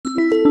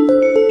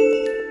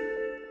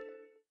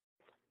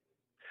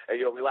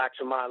yo, relax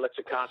your mind, let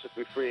your conscience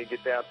be free, and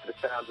get down to the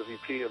sounds of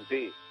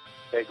EPMD.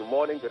 Hey, good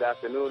morning, good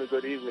afternoon, and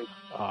good evening.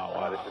 Oh,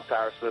 wow. This is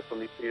Tyrus Smith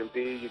from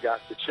EPMD. You got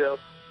the chill.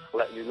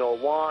 Letting you know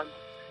Juan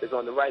is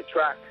on the right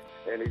track,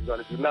 and he's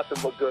going to do nothing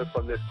but good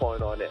from this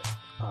point on in.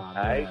 Oh, all man,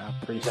 right? I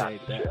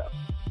appreciate that. Chill.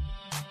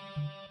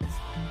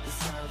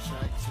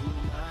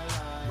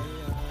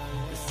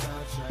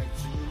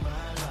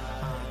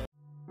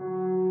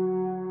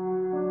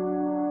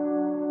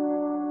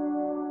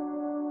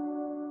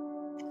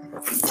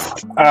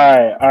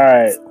 All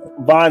right.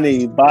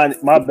 Bonnie,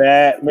 my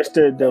bad.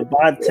 Mr.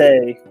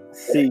 Devontae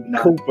C.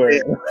 Cooper.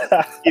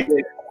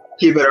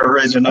 Keep it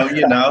original,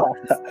 you know.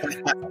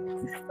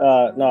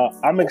 No,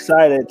 I'm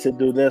excited to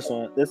do this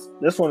one.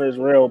 This one is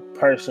real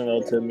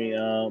personal to me.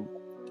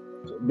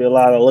 Be a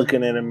lot of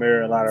looking in the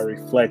mirror, a lot of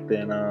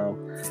reflecting. I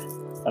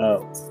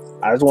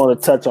just want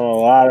to touch on a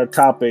lot of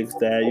topics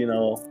that, you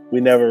know, we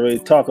never really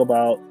talk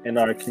about in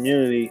our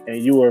community,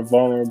 and you were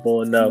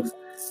vulnerable enough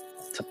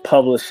to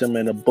publish them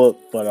in a book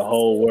for the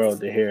whole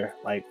world to hear.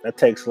 Like, that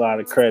takes a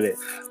lot of credit.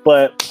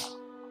 But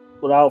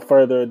without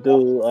further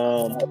ado,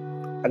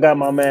 I got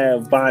my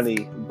man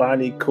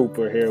Bonnie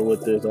Cooper here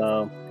with us.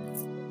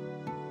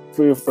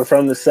 We're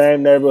from the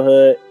same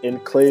neighborhood in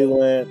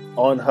Cleveland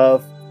on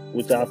Huff,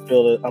 which I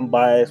feel that I'm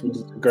biased, which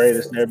is the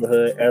greatest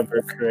neighborhood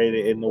ever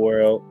created in the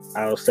world.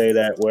 I'll say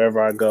that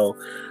wherever I go.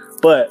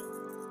 But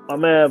my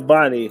man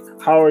Bonnie,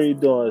 how are you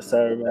doing,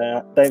 sir,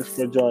 man? Thanks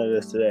for joining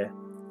us today.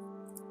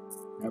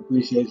 I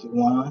appreciate you,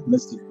 Juan,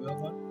 Mr.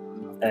 Philip.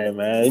 Hey,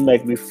 man, you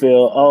make me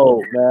feel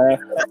old, man.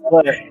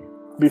 But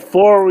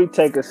before we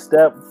take a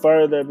step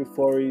further,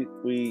 before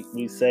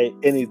we say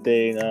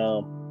anything,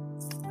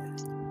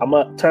 I'm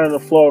going to turn the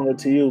floor over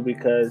to you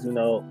because, you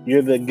know,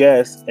 you're the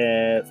guest,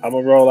 and I'm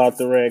going to roll out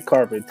the red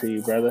carpet to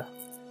you, brother.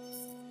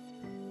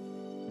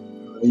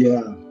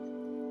 Yeah.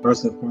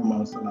 First and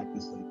foremost, I'd like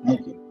to say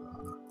thank you.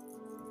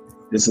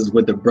 This is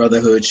what the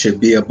brotherhood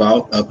should be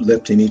about,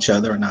 uplifting each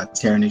other and not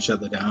tearing each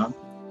other down.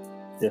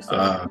 Yes,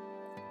 sir.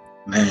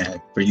 Man,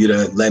 for you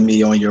to let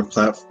me on your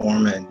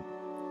platform and,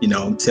 you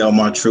know, tell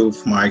my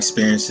truth, my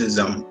experiences,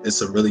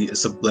 it's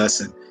a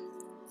blessing.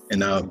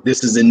 And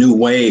this is a new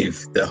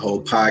wave, the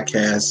whole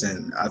podcast,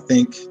 and I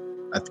think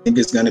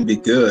it's going to be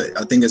good.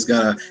 I think it's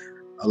going to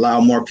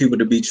allow more people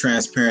to be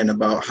transparent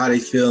about how they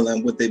feel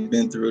and what they've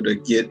been through, to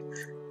get,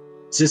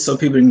 just so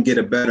people can get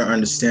a better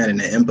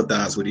understanding and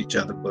empathize with each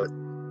other. But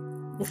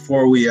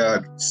before we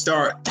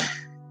start,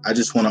 I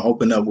just want to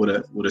open up with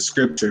a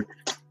scripture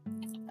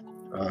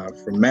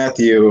from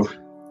Matthew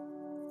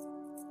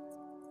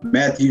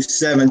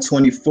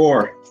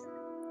 7:24.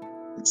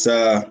 It's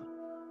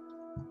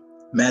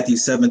Matthew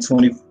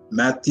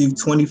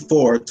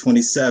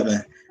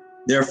 24:27.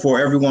 Therefore,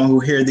 everyone who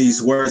hears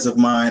these words of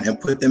mine and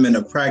put them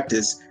into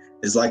practice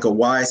is like a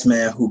wise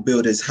man who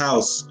built his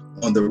house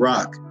on the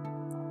rock.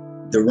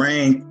 The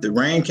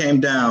rain came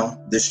down,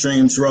 the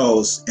streams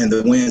rose, and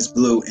the winds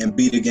blew and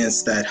beat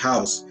against that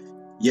house,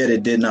 yet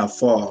it did not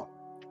fall,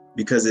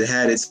 because it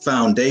had its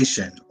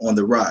foundation on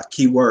the rock.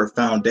 Keyword,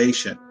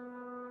 foundation.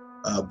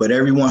 But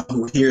everyone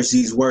who hears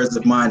these words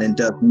of mine and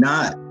does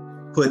not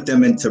put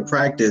them into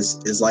practice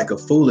is like a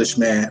foolish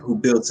man who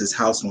builds his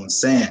house on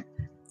sand.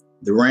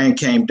 The rain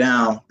came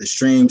down, the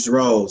streams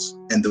rose,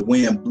 and the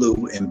wind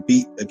blew and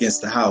beat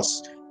against the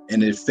house,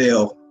 and it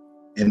fell,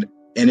 and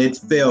it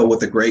fell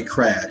with a great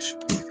crash.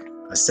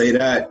 I say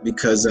that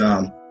because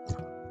you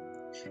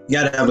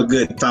got to have a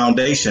good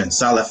foundation,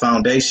 solid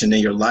foundation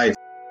in your life.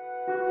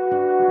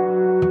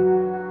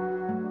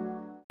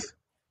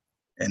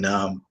 And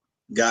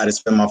God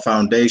has been my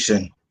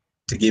foundation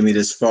to get me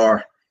this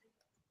far.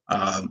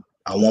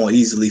 I won't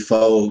easily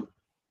fold,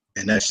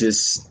 and that's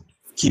just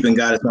keeping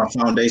God as my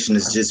foundation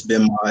has just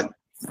been my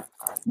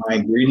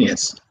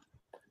ingredients.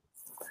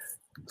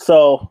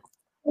 So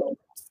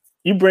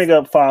you bring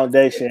up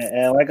foundation,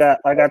 and like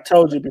I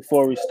told you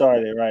before we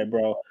started, right,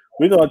 bro?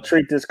 We're gonna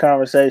treat this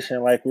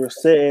conversation like we're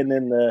sitting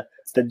in the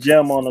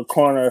gym on the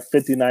corner of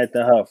 59th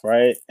and Huff,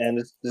 right? And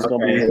it's just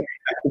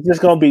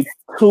gonna be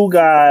two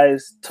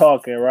guys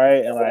talking,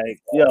 right? And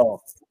like,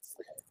 yo,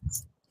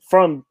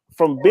 from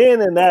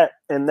being in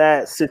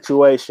that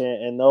situation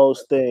and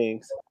those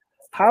things,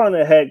 how in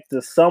the heck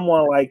does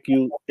someone like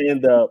you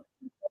end up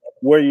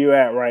where you're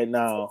at right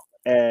now?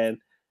 And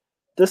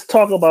just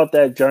talk about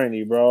that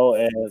journey, bro,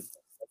 and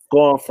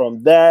going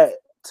from that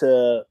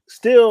to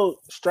still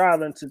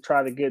striving to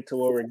try to get to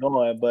where we're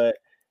going, but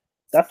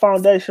that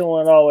foundation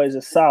wasn't always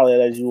as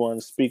solid as you want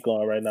to speak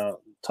on right now.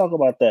 Talk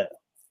about that.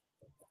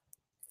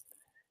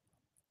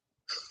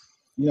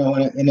 You know,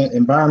 in an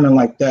environment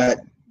like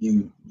that,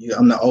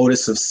 I'm the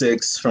oldest of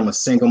 6 from a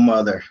single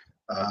mother.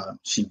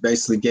 She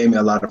basically gave me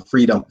a lot of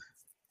freedom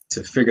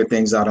to figure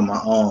things out on my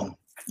own.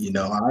 You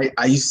know,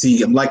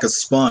 I'm like a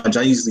sponge.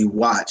 I usually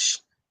watch,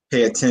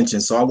 pay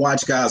attention. So I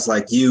watch guys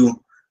like you,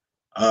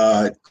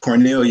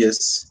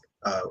 Cornelius,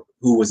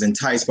 who was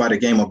enticed by the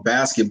game of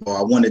basketball.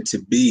 I wanted to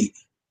be,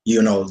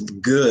 you know,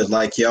 good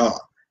like y'all.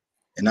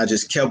 And I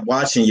just kept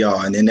watching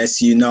y'all. And then next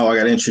you know, I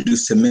got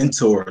introduced to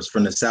mentors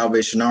from the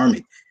Salvation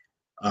Army,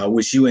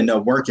 which you end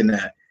up working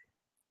at.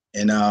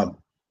 And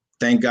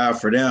thank God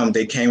for them.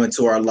 They came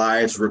into our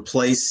lives,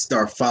 replaced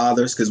our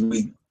fathers, because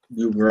we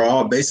were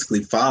all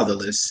basically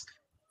fatherless.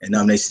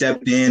 And they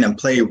stepped in and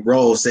played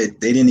roles that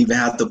they didn't even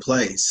have to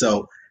play.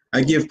 So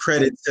I give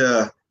credit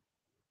to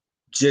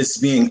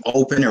just being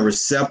open and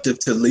receptive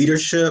to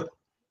leadership.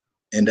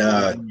 And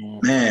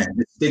man,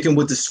 sticking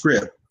with the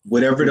script,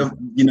 whatever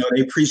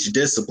they preach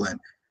discipline.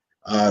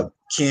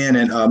 Ken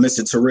and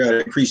Mr. Terrell,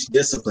 they preach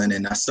discipline,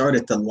 and I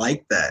started to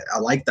like that. I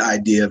like the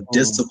idea of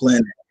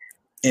discipline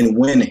and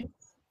winning.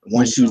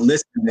 Once you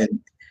listen, and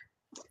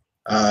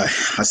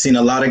I've seen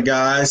a lot of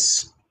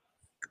guys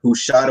who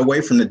shied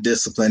away from the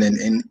discipline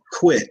and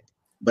quit.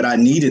 But I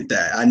needed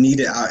that. I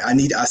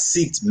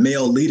seeked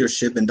male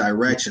leadership and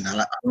direction.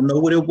 I don't know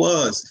what it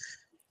was,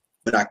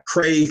 but I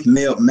craved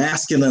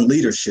masculine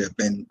leadership,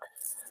 and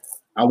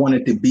I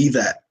wanted to be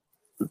that.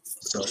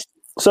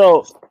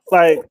 So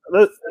like,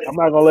 I'm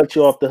not gonna let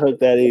you off the hook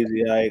that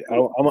easy. Like,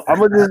 I'm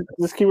gonna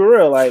just keep it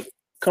real. Like,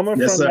 coming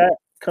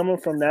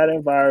from that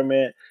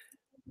environment,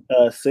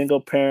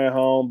 single parent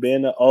home,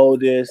 being the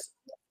oldest,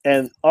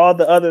 and all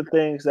the other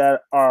things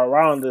that are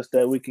around us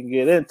that we can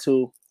get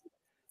into.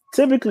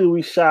 Typically,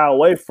 we shy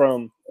away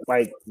from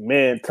like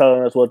men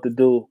telling us what to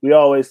do. We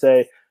always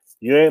say,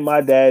 "You ain't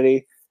my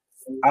daddy.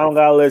 I don't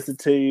gotta listen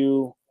to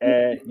you,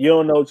 and you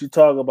don't know what you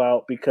talk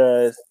about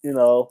because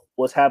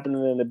what's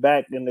happening in the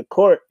back in the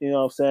court. You know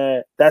what I'm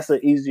saying? That's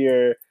an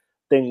easier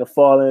thing to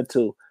fall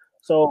into."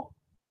 So,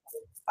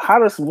 how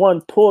does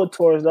one pull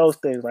towards those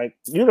things? Like,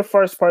 you're the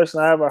first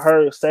person I ever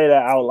heard say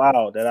that out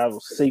loud, that I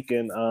was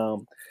seeking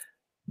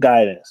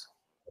guidance.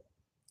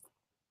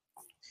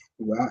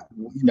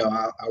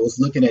 I was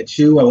looking at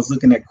you. I was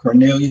looking at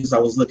Cornelius. I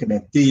was looking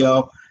at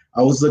Theo.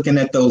 I was looking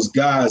at those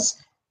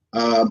guys.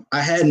 I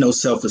had no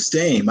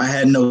self-esteem.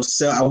 I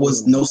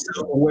was no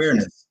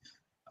self-awareness.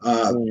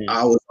 I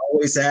was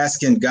always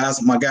asking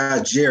my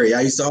guy Jerry.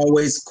 I used to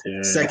always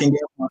second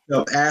guess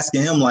myself,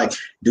 asking him like,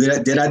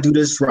 did I do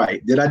this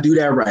right? Did I do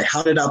that right?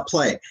 How did I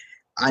play?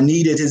 I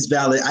needed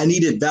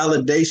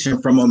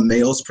validation from a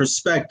male's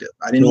perspective.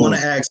 I didn't want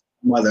to ask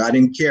my mother. I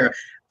didn't care.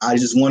 I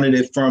just wanted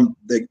it from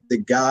the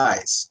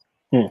guys,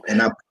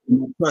 and I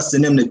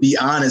trusted them to be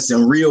honest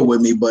and real with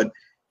me. But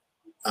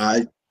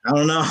I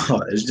don't know.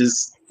 It's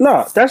just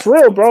that's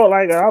real, bro.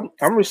 Like,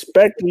 I'm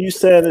respecting you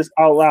saying this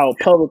out loud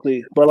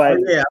publicly, but like,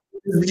 yeah,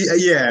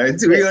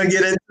 we're gonna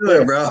get into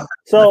it, bro.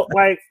 So,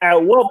 like,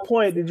 at what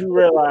point did you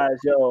realize,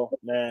 yo,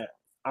 man,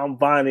 I'm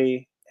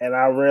Bonnie, and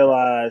I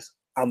realize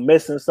I'm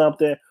missing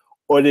something,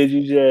 or did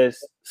you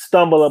just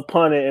stumble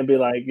upon it and be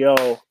like,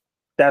 yo,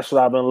 that's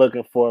what I've been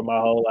looking for my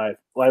whole life?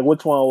 Like,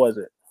 which one was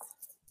it?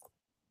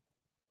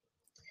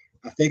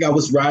 I think I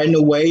was riding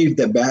the wave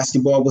that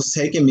basketball was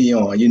taking me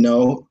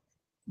on.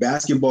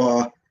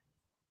 Basketball,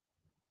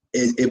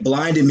 it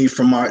blinded me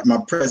from my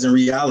present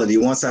reality.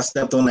 Once I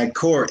stepped on that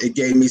court, it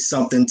gave me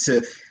something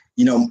to,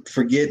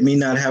 forget me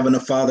not having a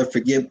father,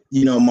 forget,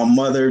 my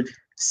mother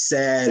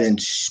sad and,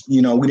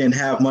 we didn't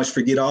have much,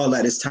 forget all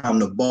that. It's time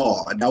to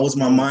ball. That was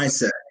my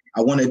mindset.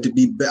 I wanted to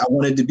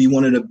be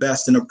one of the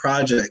best in the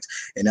project.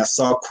 And I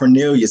saw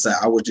Cornelius.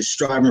 I was just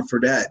striving for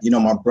that.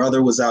 My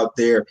brother was out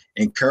there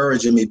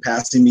encouraging me,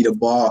 passing me the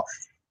ball.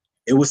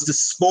 It was the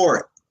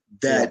sport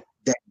that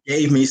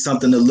gave me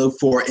something to look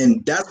for.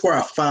 And that's where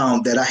I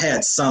found that I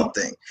had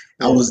something.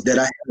 I had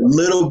a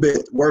little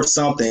bit worth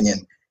something,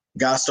 and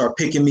guys start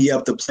picking me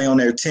up to play on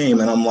their team.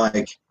 And I'm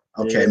like,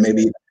 okay,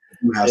 maybe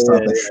you have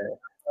something.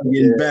 I'm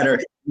getting better.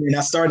 And I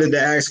started to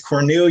ask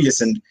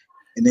Cornelius, and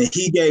then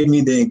he gave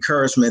me the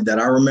encouragement that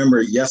I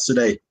remember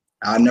yesterday.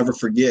 I'll never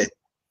forget.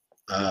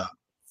 I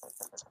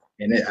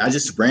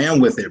just ran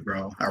with it,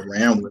 bro. I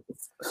ran with it.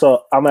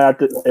 So I'm gonna have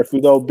to, if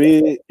we go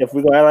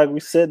act like we're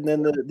sitting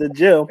in the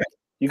gym,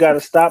 you got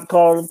to stop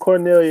calling him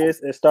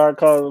Cornelius and start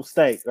calling him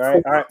Snake.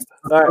 All right.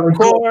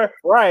 Cor,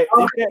 right?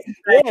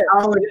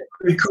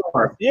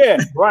 Yeah,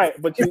 right.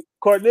 But you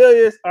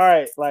Cornelius, all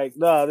right. Like,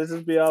 no, this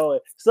is beyond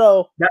it.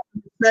 So that's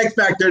the respect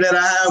factor that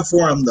I have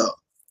for him, though.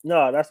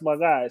 No, that's my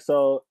guy.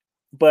 So,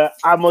 but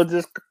I'm gonna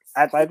just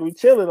act like we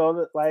chilling on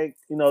it. Like,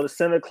 the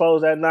center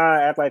closed at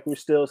 9. Act like we're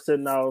still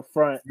sitting out in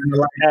front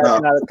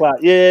at 9 o'clock.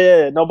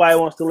 Yeah. Nobody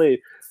wants to leave.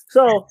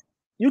 So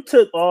you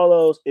took all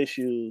those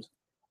issues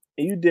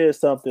and you did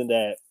something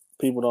that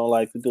people don't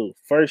like to do.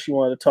 First, you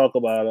want to talk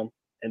about them,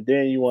 and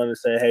then you want to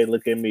say, "Hey,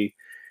 look at me,"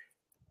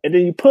 and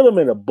then you put them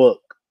in a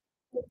book.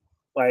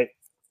 Like,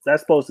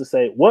 that's supposed to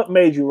say, "What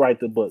made you write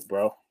the book,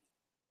 bro?"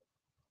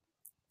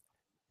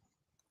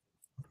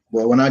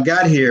 Well, when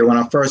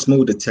I first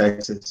moved to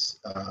Texas,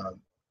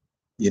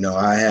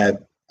 I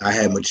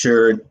had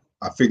matured.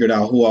 I figured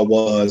out who I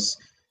was.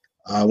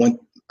 I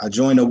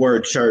joined the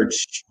Word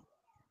Church,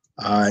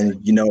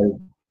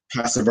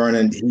 Pastor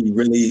Vernon, he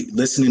really,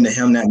 listening to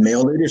him, that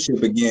male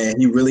leadership again,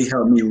 he really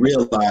helped me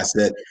realize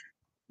that,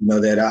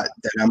 that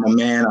I'm a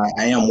man,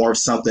 I am worth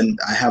something.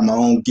 I have my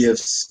own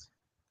gifts,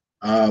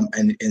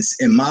 and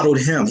modeled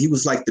him. He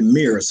was like the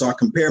mirror. So I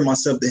compared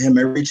myself to him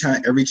every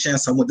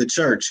chance I went to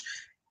church.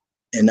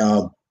 And,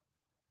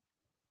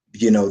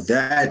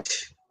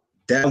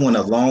 that went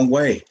a long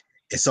way.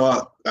 And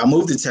so I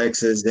moved to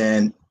Texas,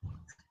 and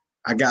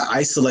I got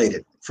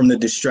isolated from the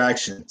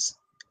distractions,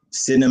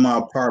 sitting in my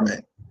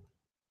apartment.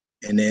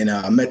 And then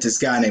I met this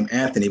guy named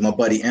Anthony, my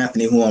buddy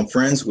Anthony, who I'm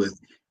friends with.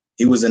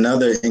 He was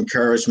another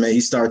encouragement.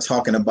 He started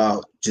talking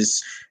about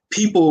just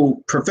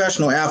people,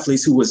 professional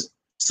athletes who was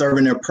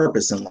serving their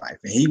purpose in life.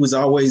 And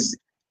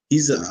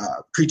he's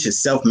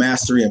preaches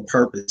self-mastery and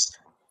purpose.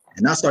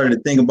 And I started to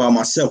think about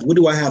myself. What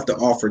do I have to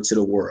offer to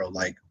the world?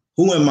 Like,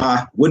 who am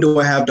I? What do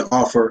I have to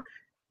offer?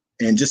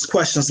 And just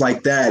questions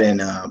like that.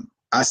 And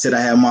I said,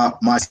 I have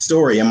my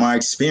story and my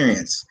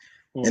experience.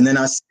 And then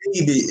I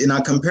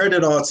compared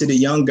it all to the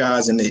young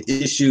guys and the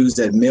issues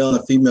that male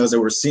and females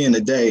that we're seeing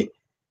today.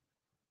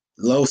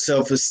 Low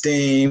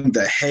self-esteem,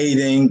 the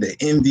hating, the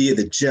envy,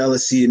 the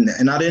jealousy,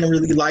 and I didn't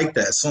really like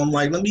that. So I'm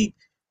like,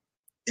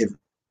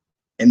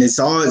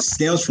 it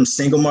stems from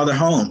single mother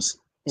homes,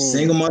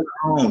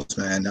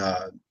 man.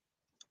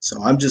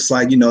 So I'm just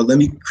like, let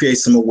me create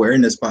some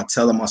awareness by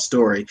telling my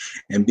story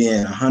and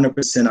being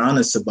 100%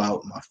 honest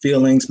about my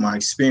feelings, my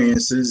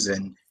experiences,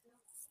 and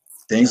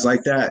things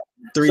like that.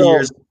 3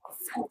 years.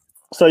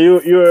 So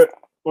you're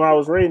when I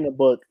was reading the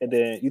book, and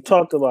then you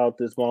talked about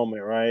this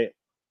moment, right?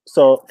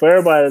 So for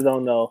everybody that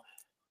don't know,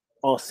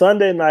 on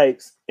Sunday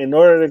nights, in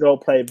order to go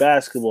play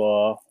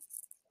basketball,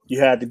 you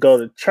had to go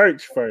to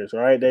church first,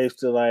 right? They used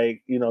to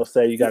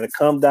say you got to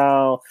come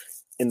down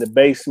in the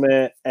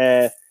basement,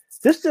 and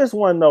this just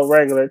wasn't no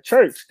regular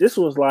church. This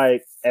was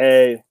like,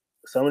 hey,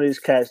 some of these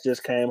cats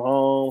just came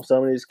home.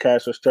 Some of these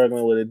cats were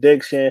struggling with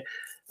addiction.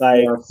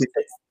 Like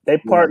they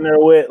partner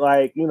with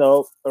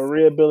a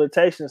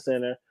rehabilitation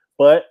center,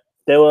 but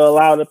they will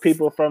allow the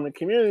people from the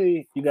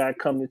community, you got to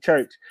come to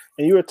church.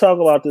 And you were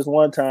talking about this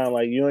one time,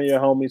 like you and your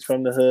homies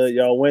from the hood,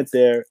 y'all went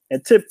there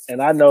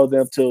and I know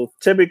them too.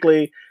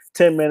 Typically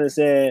 10 minutes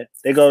in,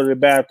 they go to the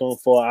bathroom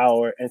for an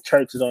hour and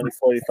church is only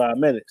 45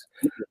 minutes.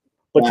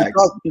 But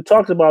you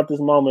talked about this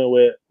moment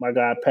with my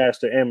guy,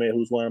 Pastor Emmett,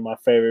 who's one of my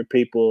favorite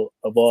people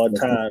of all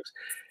times.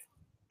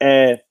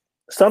 And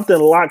something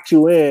locked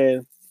you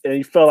in and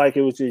you felt like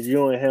it was just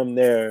you and him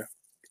there.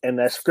 And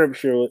that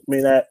scripture,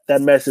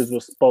 that message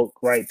was spoke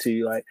right to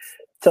you. Like,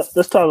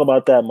 let's talk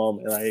about that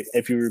moment, like,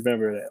 if you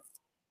remember that.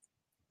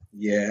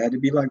 Yeah, it had to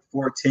be like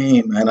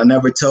 14, man. I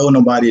never told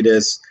nobody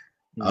this.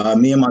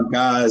 Me and my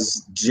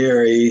guys,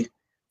 Jerry,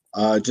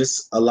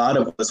 just a lot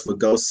of us would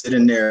go sit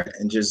in there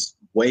and just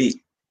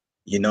wait.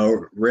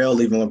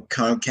 Rail even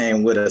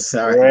came with us.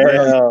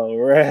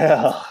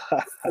 Rail.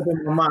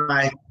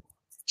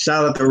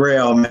 Shout out to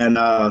Rail, man.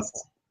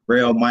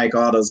 Rail, Mike,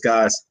 all those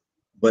guys.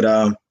 But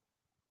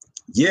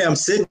I'm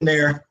sitting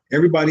there.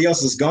 Everybody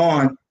else is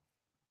gone.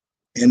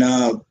 And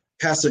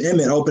Pastor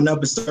Emmett opened up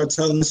and started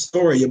telling the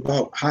story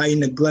about how he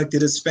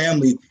neglected his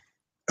family,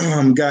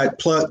 got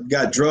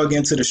drug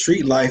into the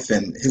street life,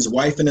 and his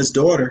wife and his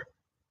daughter.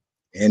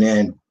 And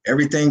then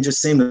everything just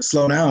seemed to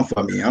slow down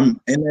for me. I'm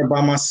in there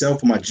by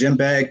myself with my gym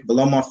bag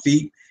below my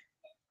feet.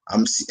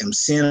 I'm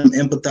seeing them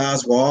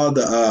empathize with all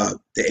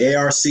the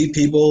ARC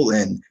people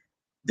and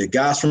the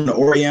guys from the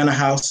Oriana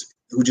house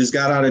who just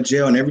got out of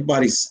jail, and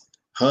everybody's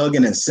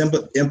hugging and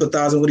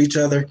empathizing with each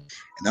other.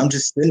 And I'm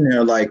just sitting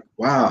there like,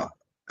 wow,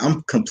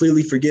 I'm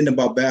completely forgetting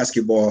about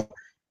basketball.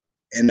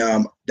 And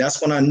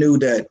that's when I knew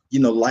that,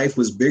 life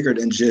was bigger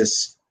than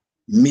just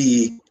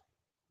me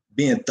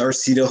being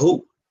thirsty to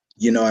hoop,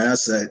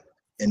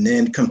 and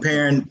then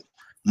comparing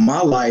my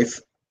life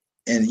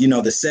and,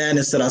 the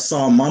sadness that I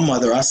saw in my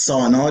mother, I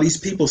saw in all these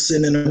people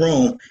sitting in the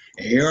room,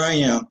 and here I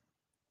am,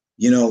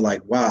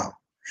 like, wow.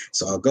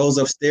 So I goes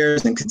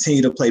upstairs and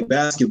continue to play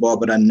basketball,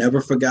 but I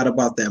never forgot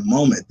about that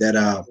moment that,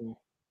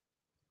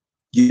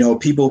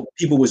 people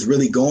was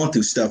really going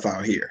through stuff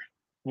out here,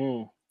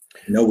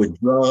 with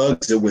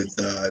drugs or with,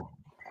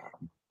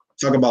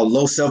 talk about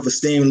low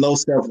self-esteem, low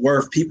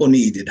self-worth. People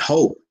needed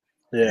hope.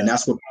 Yeah. And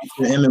that's what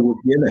Pastor Emmett was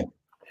giving.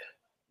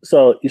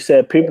 So you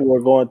said people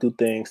were going through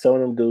things. Some of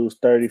them dudes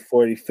 30,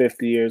 40,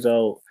 50 years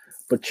old.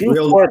 But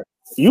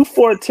you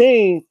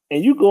 14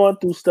 and you going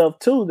through stuff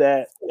too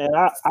and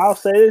I'll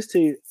say this to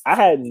you. I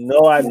had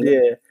no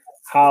idea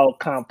how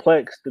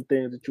complex the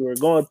things that you were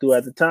going through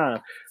at the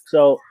time.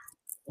 So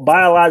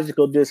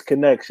biological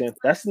disconnection,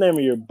 that's the name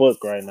of your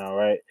book right now,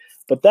 right?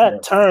 But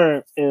that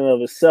term in and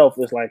of itself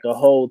is like a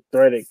whole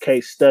threaded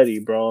case study,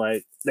 bro.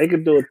 Like they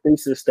could do a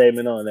thesis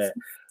statement on that.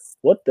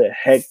 What the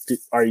heck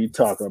are you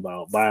talking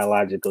about?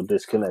 Biological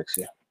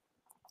disconnection.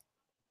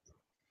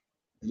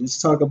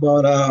 Just talk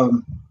about,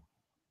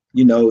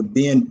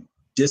 being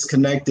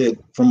disconnected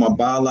from my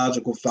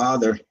biological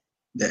father,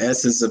 the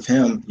essence of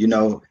him,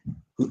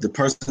 the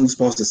person who's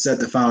supposed to set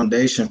the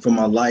foundation for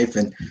my life,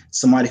 and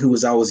somebody I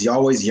was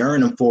always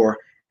yearning for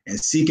and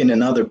seeking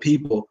in other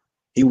people.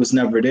 He was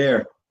never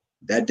there.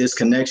 That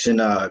disconnection,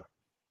 it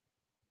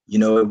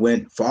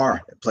went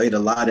far. It played a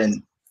lot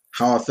in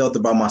how I felt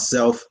about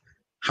myself,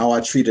 how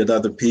I treated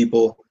other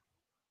people.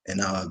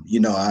 And,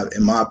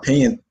 in my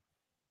opinion,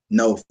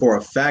 for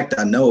a fact,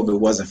 I know if it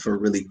wasn't for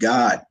really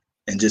God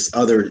and just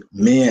other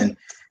men,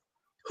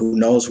 who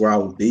knows where I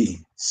would be.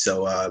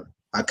 So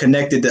I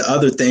connected to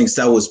other things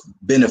that was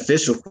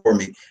beneficial for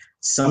me.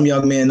 some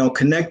young men don't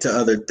connect to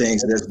other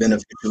things that's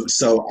beneficial.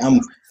 So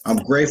I'm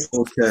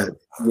grateful to,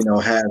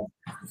 have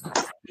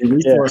the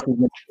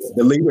resources,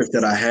 the leaders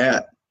that I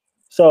had.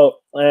 So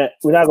we're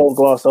not gonna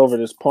gloss over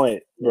this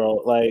point, bro.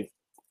 Like,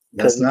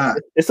 that's not.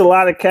 It's a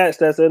lot of cats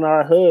that's in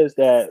our hoods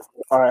that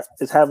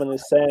is having the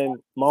same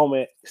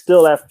moment,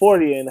 still at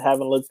 40 and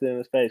haven't looked in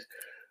his face.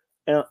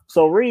 And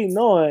so,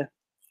 knowing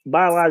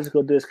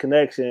biological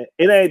disconnection,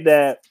 it ain't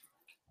that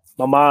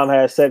my mom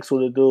had sex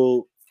with a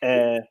dude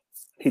and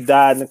he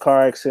died in a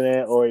car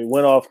accident or he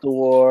went off to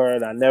war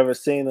and I never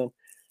seen him.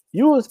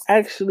 You was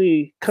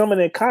actually coming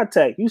in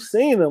contact. You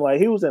seen him,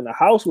 like he was in the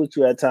house with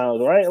you at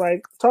times, right?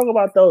 Like, talk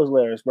about those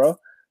layers, bro.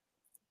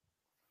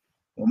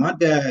 Well, my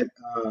dad,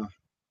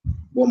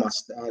 my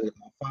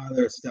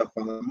father,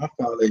 stepfather, my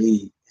father,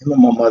 him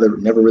and my mother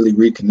never really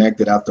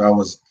reconnected after I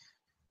was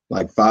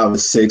like 5 or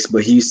 6,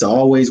 but he used to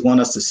always want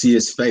us to see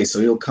his face. So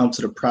he'll come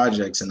to the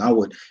projects and I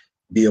would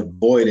be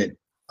avoided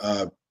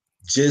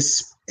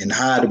just and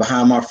hide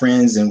behind my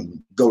friends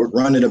and go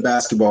run to the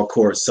basketball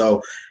court.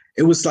 So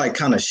it was like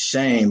kind of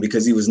shame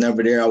because he was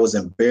never there. I was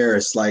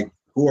embarrassed. Like,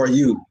 who are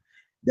you?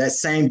 That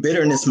same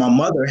bitterness my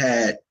mother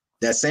had,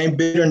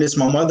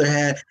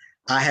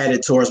 I had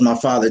it towards my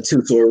father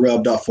too. So it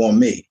rubbed off on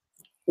me.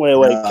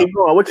 Wait, keep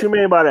going. What you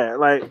mean by that?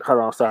 Like,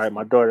 hold on, sorry,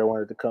 my daughter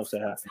wanted to come say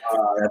hi.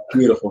 That's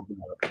beautiful.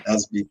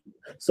 That's beautiful.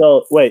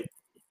 So wait,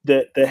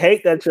 the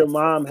hate that your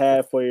mom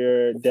had for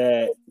your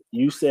dad,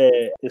 you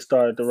said it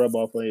started to rub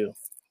off on you.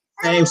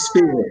 Same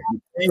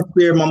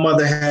spirit my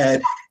mother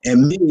had,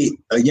 and me,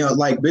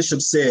 like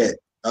Bishop said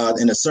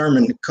in a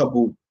sermon a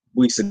couple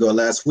weeks ago,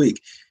 last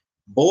week,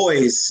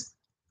 boys,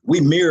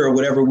 we mirror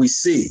whatever we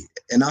see.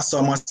 And I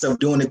saw myself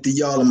doing it to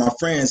y'all and my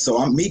friends.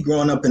 So me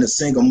growing up in a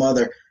single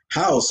mother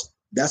house,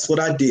 that's what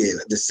I did.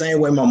 The same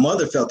way my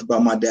mother felt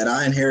about my dad,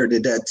 I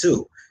inherited that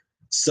too.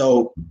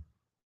 So,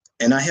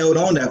 and I held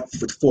on that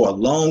for a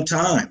long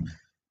time.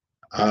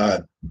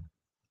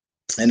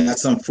 And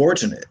that's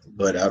unfortunate,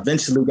 but I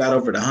eventually got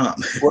over the hump.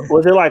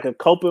 Was it like a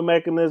coping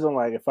mechanism?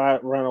 Like, if I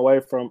run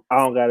away from, I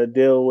don't got to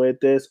deal with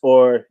this,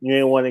 or you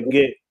didn't want to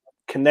get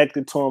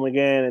connected to him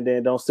again and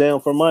then don't see him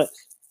for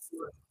months?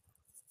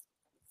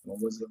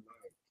 What was it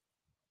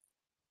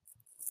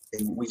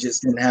like? And we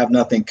just didn't have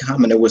nothing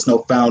common. There was no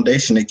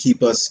foundation to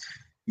keep us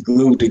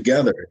glued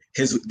together.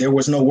 There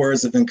was no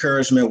words of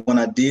encouragement when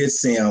I did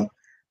see him.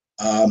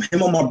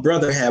 Him and my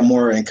brother had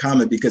more in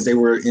common because they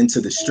were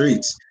into the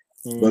streets.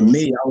 But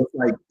me, I was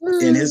like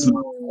in his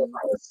mind,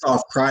 like a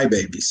soft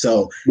crybaby.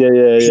 So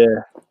yeah. He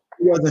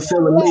wasn't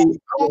feeling me.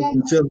 I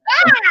wasn't feeling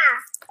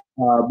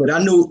him. But I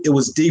knew it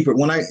was deeper.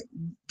 When I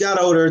got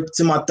older,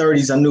 to my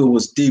 30s, I knew it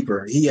was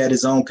deeper. He had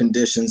his own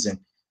conditions, and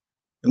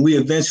we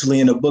eventually,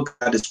 in the book,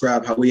 I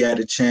described how we had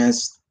a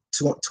chance,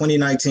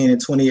 2019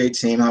 and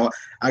 2018, how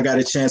I got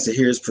a chance to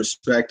hear his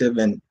perspective,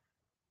 and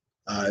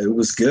it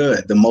was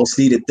good. The most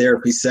needed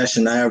therapy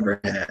session I ever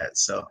had.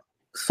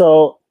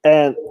 So,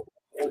 and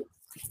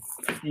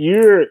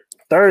you're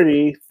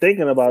 30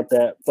 thinking about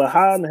that, but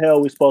how in the hell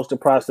are we supposed to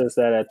process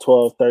that at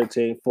 12,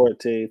 13,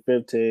 14,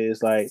 15?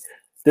 It's like,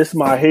 this is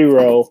my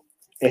hero,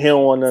 and he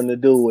don't want nothing to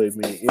do with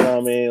me. You know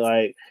what I mean?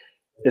 Like,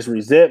 it's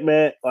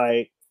resentment,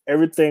 like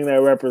everything that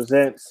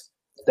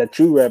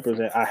you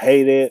represent, I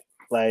hate it.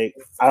 Like,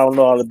 I don't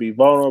know how to be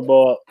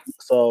vulnerable.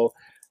 So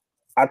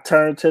I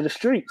turned to the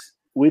streets.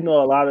 We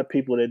know a lot of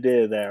people that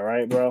did that,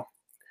 right, bro?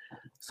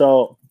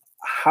 So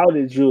how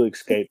did you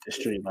escape the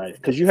street life?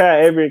 Because you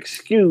had every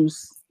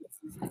excuse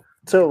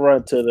to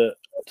run to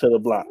the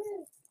block.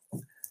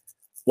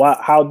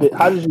 How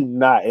did you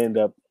not end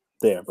up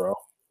there, bro?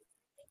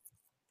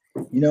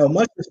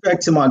 Much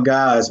respect to my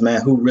guys,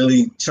 man, who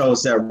really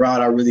chose that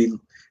route.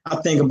 I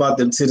think about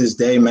them to this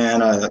day,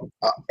 man.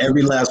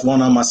 Every last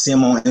one of them, I see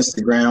them on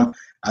Instagram.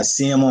 I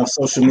see them on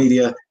social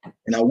media,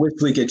 and I wish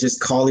we could just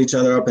call each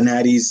other up and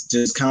have these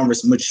just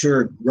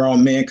mature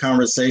grown men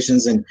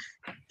conversations, and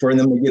for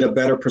them to get a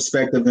better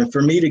perspective and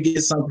for me to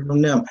get something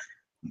from them.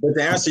 But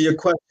to answer your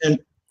question,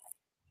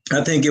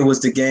 I think it was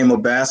the game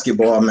of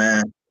basketball,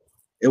 man.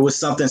 It was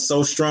something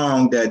so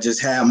strong that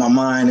just had my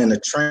mind in a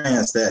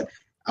trance that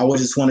I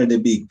just wanted to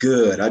be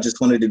good. I just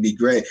wanted to be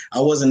great. I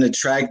wasn't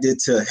attracted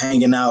to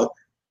hanging out,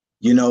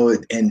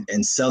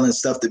 and selling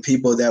stuff to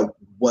people that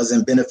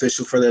wasn't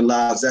beneficial for their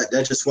lives.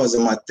 That just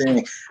wasn't my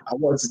thing.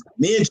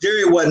 Me and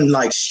Jerry wasn't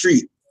like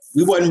street.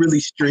 We wasn't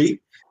really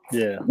street.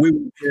 Yeah. We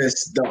were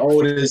just the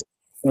oldest,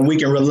 and we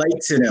can relate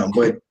to them.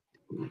 But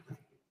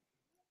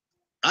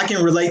I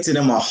can relate to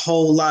them a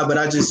whole lot. But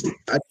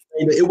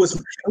it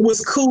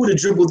was cool to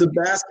dribble the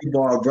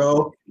basketball,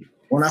 bro.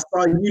 When I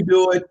saw you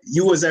do it,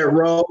 you was at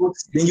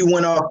Rhodes. Then you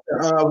went off.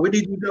 Where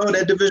did you go?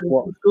 That division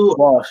school?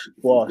 Wash.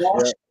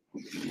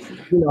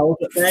 Yeah.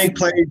 They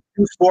played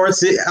two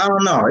sports. I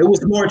don't know. It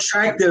was more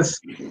attractive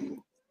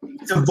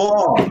to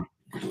ball.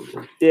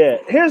 Yeah.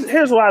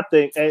 Here's what I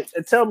think, and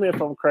tell me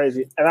if I'm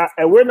crazy.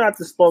 And we're not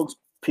the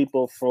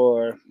spokespeople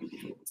for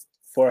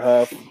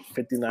her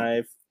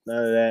 59th,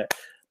 none of that.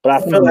 But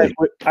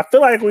I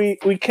feel like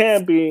we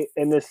can be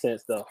in this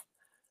sense though.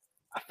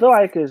 I feel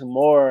like it's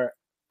more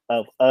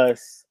of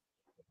us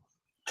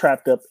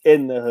trapped up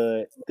in the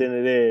hood than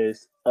it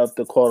is of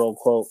the quote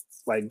unquote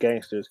like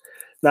gangsters.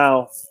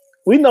 Now,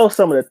 we know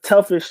some of the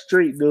toughest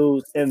street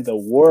dudes in the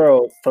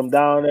world from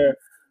down there,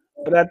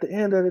 but at the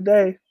end of the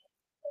day,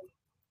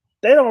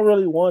 they don't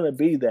really want to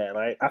be that.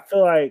 Like I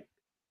feel like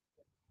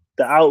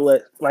the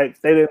outlet,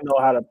 like they didn't know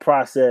how to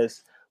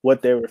process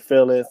what they were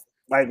feeling.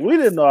 Like we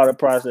didn't know how to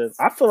process.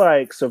 I feel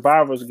like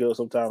survivor's guilt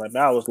sometimes. Like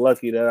man, I was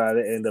lucky that I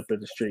didn't end up in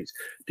the streets.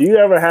 Do you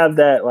ever have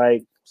that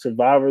like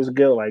survivor's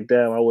guilt? Like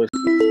damn, I wish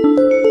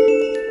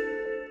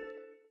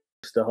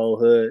the whole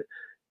hood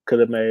could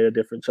have made a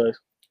different choice.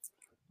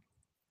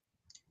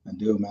 I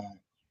do, man.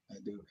 I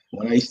do.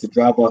 When I used to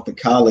drop off to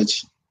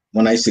college,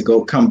 when I used to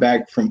go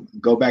back to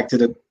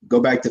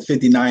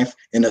 59th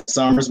in the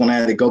summers, when I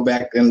had to go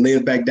back and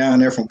live back down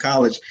there from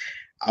college,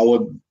 I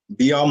would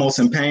be almost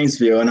in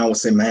Painesville, and I would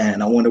say,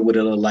 man, I wonder what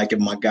it would look like if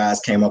my guys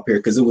came up here,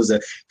 because it was a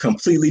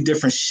completely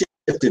different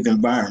shift of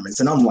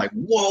environments. And I'm like,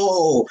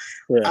 whoa.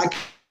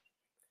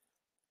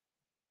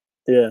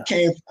 Yeah.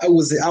 I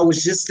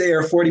was just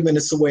there 40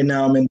 minutes away.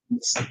 Now I'm in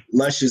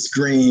luscious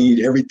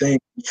green, everything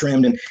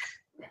trimmed.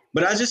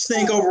 But I just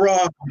think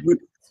overall,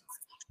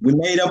 we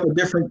made up a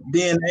different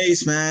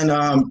DNAs,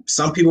 man.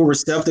 Some people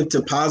receptive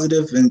to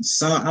positive, and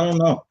some, I don't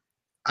know.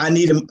 I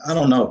need them. I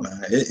don't know,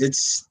 man.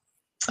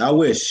 I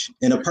wish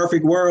in a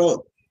perfect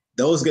world,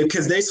 those guys,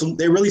 because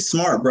they're really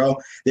smart, bro.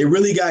 They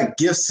really got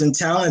gifts and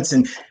talents,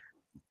 and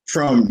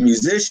from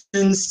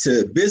musicians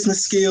to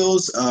business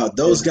skills,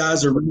 those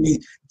guys are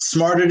really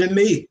smarter than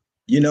me,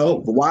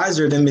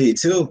 wiser than me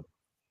too.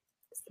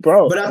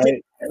 Bro, but I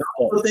think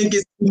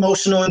it's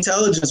emotional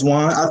intelligence,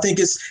 Juan. I think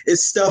it's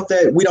stuff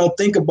that we don't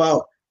think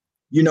about,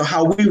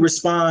 how we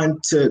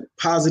respond to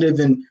positive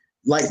and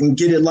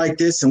get it like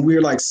this. And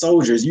we're like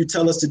soldiers. You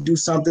tell us to do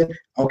something,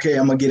 okay,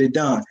 I'm gonna get it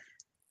done.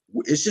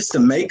 It's just a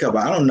makeup.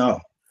 I don't know.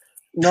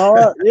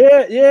 No,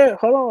 yeah.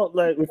 Hold on.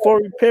 Like before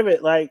we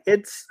pivot, like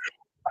it's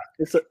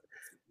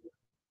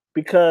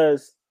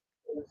because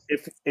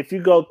if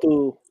you go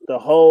through the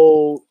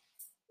whole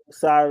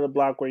side of the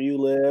block where you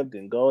lived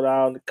and go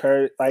down the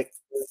curve, like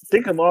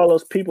think of all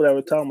those people that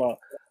we're talking about.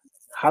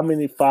 How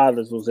many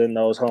fathers was in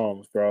those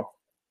homes, bro?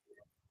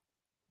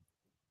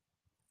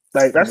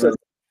 Like that's you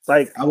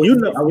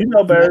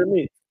know better than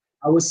me.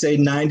 I would say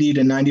 90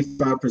 to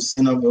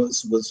 95% of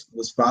us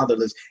was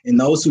fatherless, and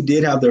those who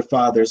did have their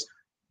fathers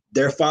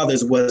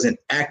wasn't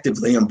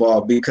actively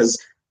involved,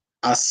 because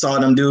I saw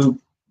them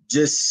do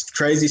just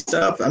crazy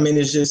stuff. I mean,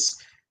 it's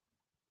just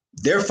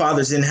their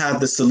fathers didn't have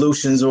the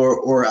solutions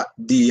or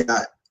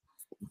the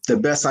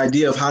best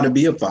idea of how to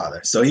be a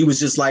father. So he was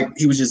just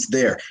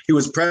there. He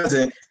was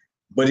present,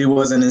 but he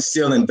wasn't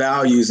instilling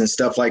values and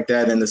stuff like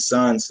that in the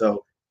son.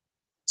 So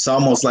it's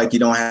almost like you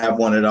don't have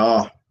one at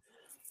all.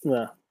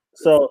 Yeah.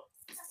 So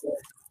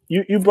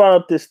you brought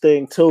up this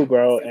thing too,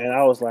 bro, and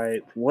I was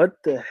like,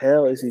 what the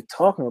hell is he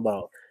talking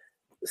about?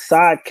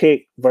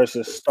 Sidekick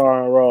versus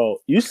starring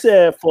role. You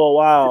said for a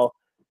while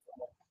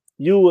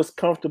you was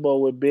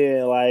comfortable with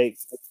being like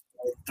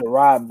the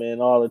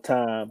Robin all the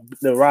time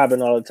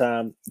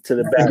to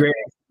the back.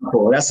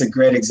 That's a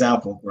great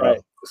example, bro.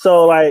 Right.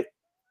 So, like,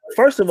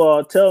 first of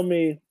all, tell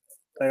me,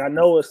 like, I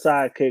know what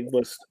sidekick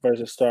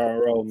versus starring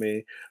role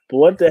mean, but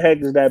what the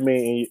heck does that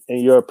mean in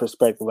your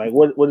perspective? Like,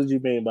 what did you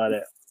mean by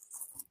that?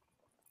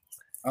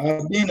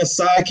 Being a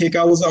sidekick,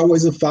 I was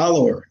always a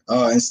follower.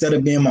 Instead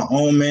of being my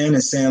own man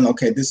and saying,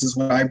 okay, this is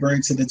what I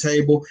bring to the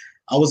table,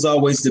 I was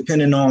always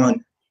depending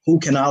on who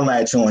can I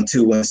latch on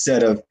to,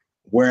 instead of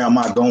where am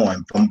I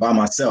going from by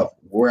myself?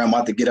 Where am I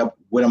about to get up?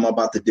 What am I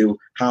about to do?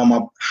 How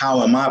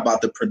am I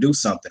about to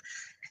produce something?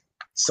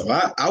 So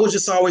I was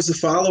just always a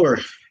follower.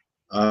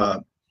 I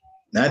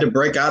had to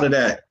break out of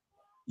that.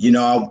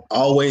 I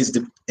always,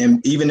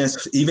 and even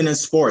in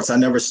sports, I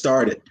never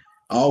started.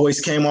 I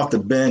always came off the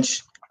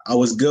bench. I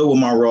was good with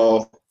my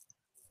role.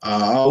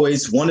 I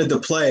always wanted to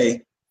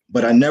play,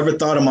 but I never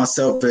thought of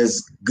myself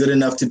as good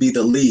enough to be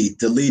the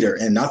leader.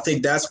 And I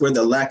think that's where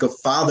the lack of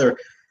father,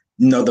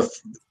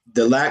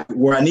 the lack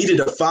where I needed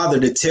a father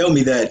to tell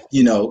me that,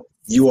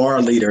 you are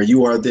a leader,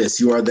 you are this,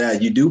 you are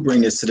that, you do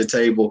bring this to the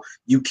table,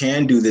 you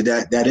can do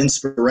that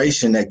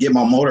inspiration that get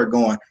my motor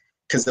going.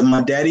 Because if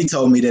my daddy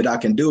told me that I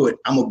can do it,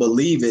 I'm gonna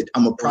believe it,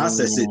 I'm gonna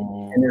process it,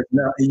 and there's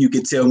nothing you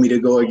could tell me to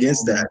go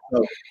against that.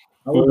 So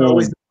I was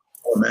always,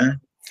 man.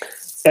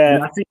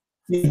 And I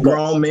see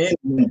grown men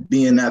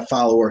being that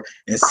follower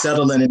and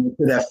settling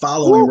into that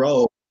following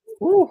role.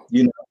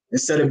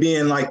 Instead of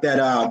being like that,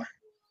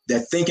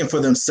 that thinking for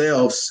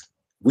themselves,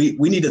 we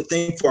need to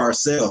think for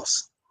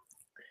ourselves.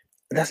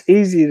 That's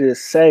easy to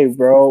say,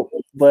 bro,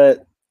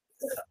 but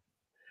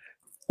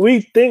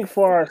we think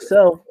for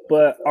ourselves,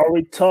 but are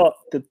we taught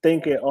to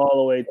think it all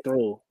the way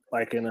through?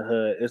 Like in the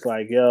hood, it's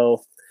like,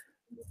 yo,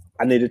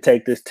 I need to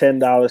take this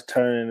 $10,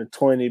 turn it into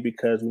 20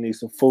 because we need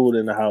some food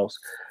in the house.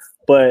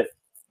 But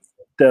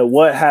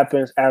what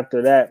happens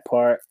after that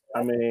part,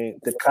 I mean,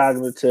 the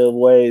cognitive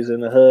ways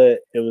in the hood,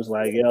 it was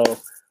like, yo,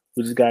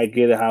 we just gotta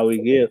get it how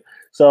we give.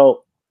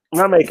 So I'm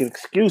not making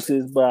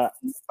excuses, but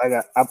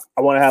I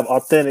want to have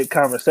authentic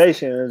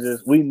conversations.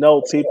 Just we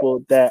know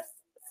people that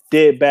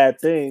did bad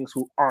things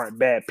who aren't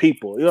bad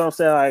people. You know what I'm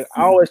saying? Like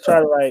I always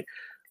try to like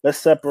let's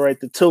separate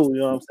the two. You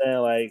know what I'm saying?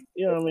 Like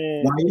you know what I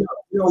mean?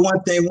 Now,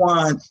 one thing,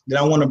 Juan, that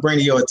I want to bring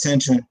to your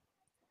attention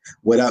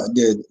without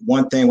the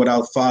one thing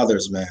without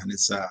fathers, man,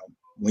 it's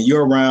when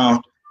you're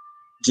around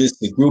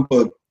just a group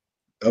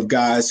of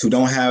guys who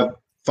don't have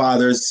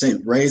fathers,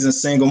 raised in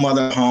single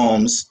mother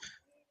homes,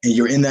 and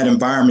you're in that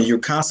environment, you're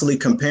constantly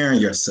comparing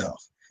yourself.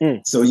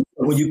 So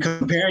when you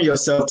compare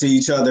yourself to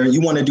each other,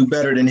 you want to do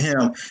better than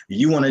him.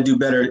 You want to do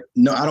better.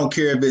 No, I don't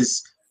care if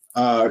it's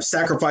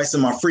sacrificing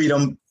my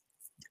freedom.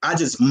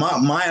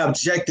 My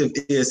objective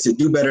is to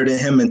do better than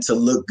him and to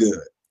look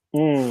good.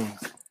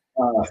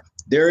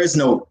 There is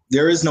no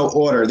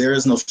order. There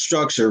is no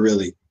structure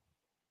really.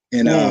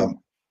 And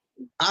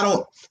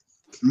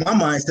my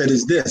mindset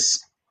is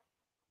this.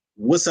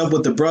 What's up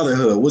with the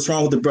brotherhood? What's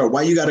wrong with the brother?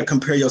 Why you got to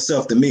compare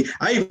yourself to me?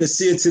 I even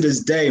see it to this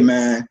day,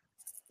 man.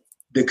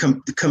 The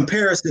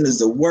comparison is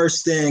the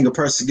worst thing a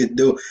person could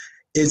do.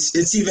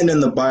 It's even in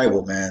the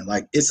Bible, man.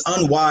 Like it's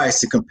unwise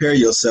to compare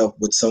yourself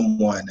with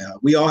someone.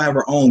 We all have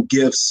our own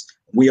gifts.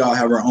 We all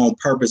have our own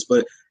purpose,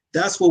 but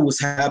that's what was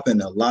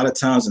happening a lot of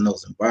times in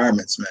those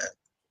environments, man.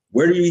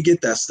 Where do you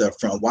get that stuff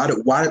from? Why do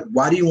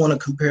you want to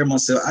compare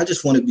myself? I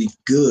just want to be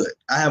good.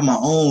 I have my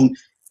own.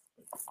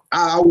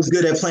 I was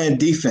good at playing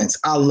defense.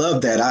 I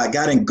love that. I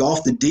got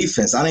engulfed in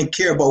defense. I didn't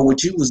care about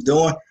what you was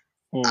doing.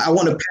 I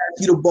want to pass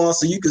you the ball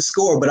so you can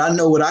score, but I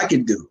know what I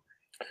can do.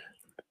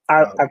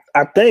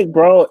 I think,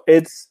 bro,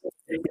 it's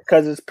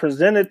because it's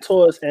presented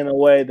to us in a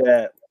way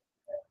that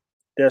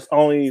there's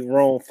only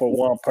room for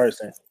one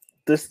person.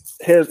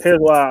 Here's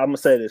why I'm gonna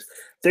say this.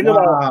 Think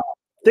about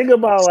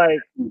like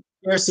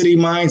scarcity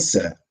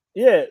mindset.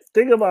 Yeah,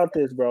 think about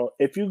this, bro.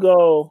 If you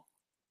go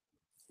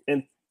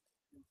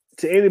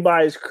to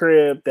anybody's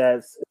crib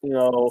that's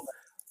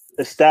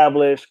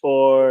established,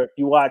 or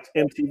you watch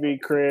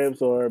MTV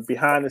Cribs or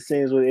behind the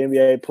scenes with an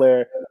NBA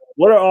player,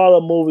 what are all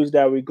the movies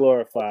that we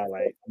glorify?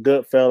 Like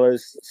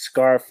Goodfellas,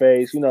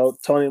 Scarface,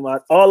 Tony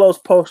Montana, all those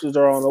posters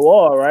are on the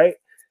wall, right?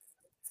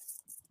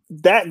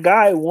 That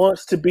guy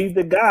wants to be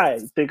the guy.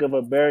 Think of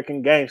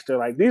American Gangster.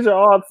 Like these are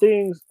all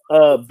things,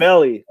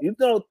 Belly.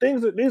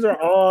 These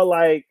are all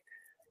like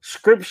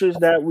scriptures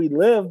that we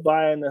live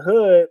by in the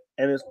hood,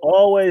 and it's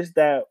always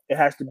that it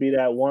has to be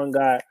that one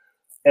guy.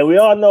 And we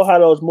all know how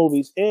those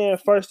movies end,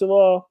 first of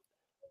all.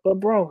 But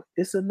bro,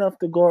 it's enough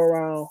to go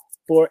around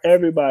for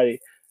everybody.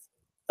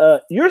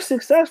 You're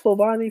successful,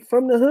 Vonnie,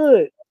 from the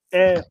hood.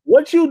 And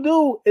what you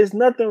do is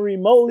nothing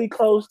remotely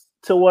close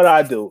to what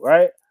I do,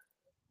 right?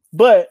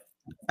 But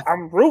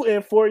I'm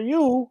rooting for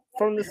you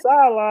from the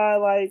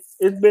sideline. Like,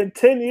 it's been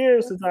 10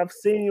 years since I've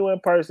seen you in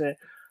person.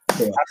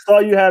 I saw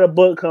you had a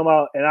book come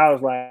out, and I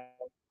was like,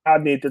 I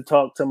need to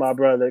talk to my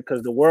brother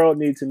because the world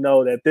needs to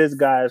know that this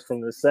guy is from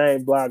the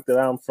same block that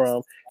I'm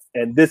from,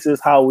 and this is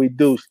how we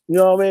do. You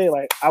know what I mean?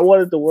 Like, I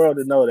wanted the world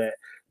to know that.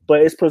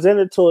 But it's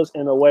presented to us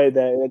in a way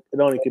that it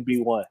only could be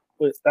one.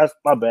 But that's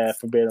my bad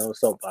for being on the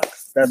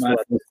soapbox.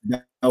 That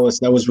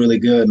was really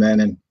good, man.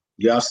 And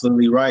you're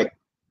absolutely right.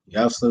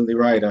 You're absolutely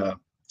right.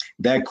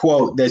 That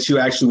quote that you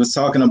actually was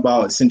talking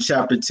about, it's in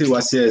chapter 2.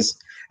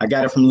 I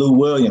got it from Lou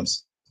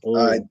Williams.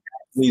 The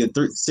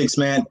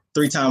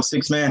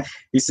 3x6 man.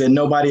 He said,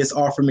 nobody has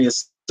offered me a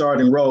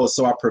starting role,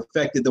 so I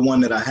perfected the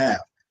one that I have.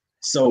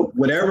 So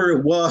whatever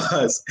it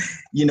was,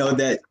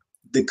 that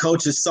the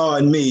coaches saw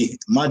in me,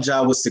 my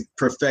job was to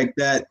perfect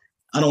that.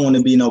 I don't want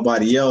to be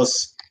nobody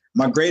else.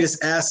 My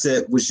greatest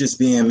asset was just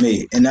being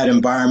me in that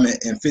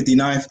environment in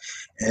 59th.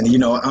 And,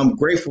 I'm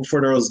grateful for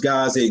those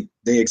guys. They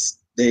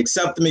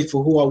accepted me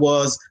for who I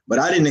was, but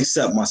I didn't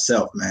accept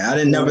myself, man. I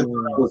didn't never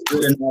thought I was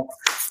good enough.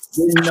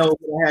 Didn't know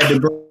what I had to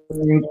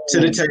bring to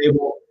the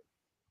table.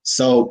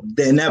 So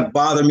then that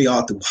bothered me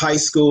all through high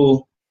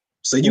school.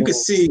 So you could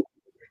see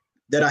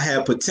that I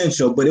had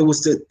potential, but it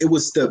was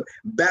the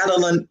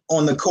battling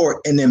on the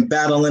court and then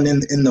battling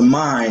in the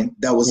mind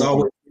that was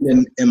always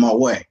in my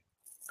way.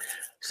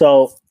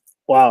 So,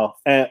 wow.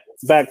 And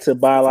back to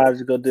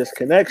biological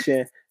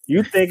disconnection,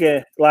 you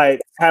thinking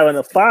like having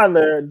a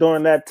father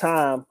during that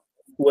time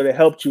would have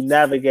helped you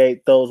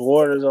navigate those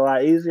waters a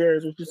lot easier,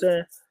 is what you're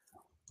saying?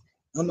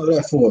 I know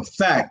that for a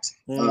fact.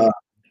 My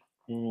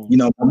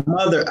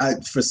mother,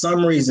 for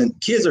some reason,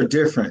 kids are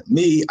different.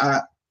 Me,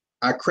 I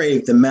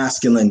crave the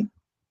masculine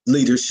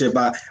leadership.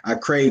 I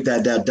crave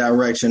that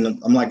direction.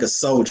 I'm like a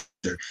soldier.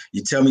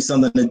 You tell me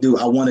something to do,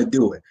 I want to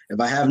do it. If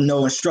I have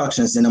no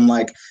instructions, then I'm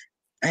like,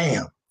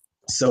 damn.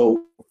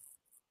 So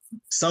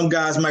some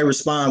guys might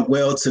respond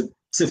well to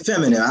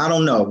feminine. I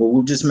don't know, but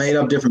we've just made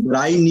up different. But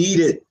I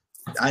needed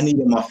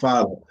my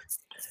father.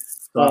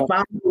 So I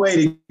found a way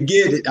to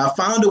get it. I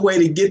found a way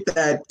to get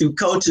that through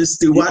coaches,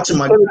 through watching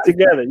my.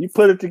 You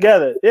put it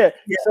together. Yeah.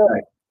 So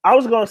I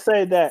was gonna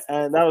say that,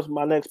 and that was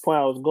my next point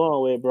I was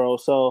going with, bro.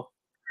 So,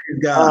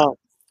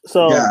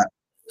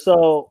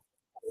 so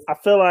I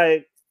feel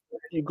like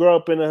you grow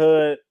up in the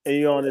hood and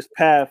you're on this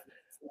path,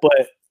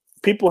 but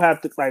people have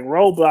to, like,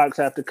 roadblocks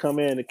have to come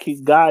in to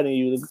keep guiding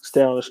you to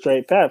stay on a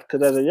straight path.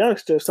 Because as a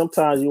youngster,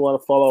 sometimes you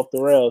want to fall off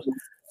the rails.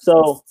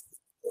 So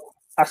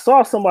I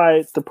saw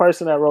somebody, the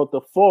person that wrote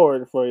the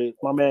forward for you,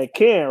 my man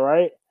Ken,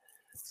 right?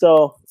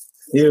 So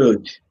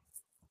Huge.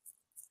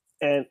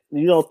 and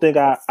you don't think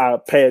I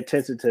pay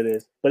attention to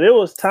this, but it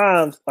was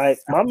times like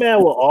my man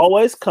will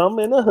always come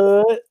in the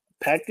hood,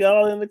 pack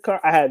y'all in the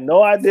car. I had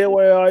no idea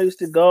where I used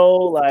to go,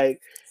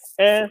 like,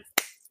 and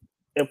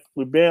if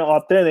we're being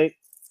authentic,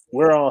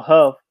 we're on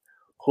Huff.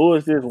 Who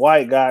is this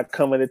white guy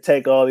coming to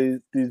take all these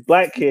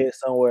black kids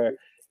somewhere?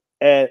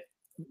 And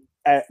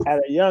at a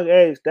young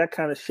age, that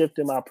kind of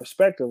shifted my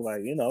perspective.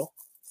 Like,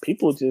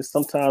 people just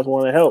sometimes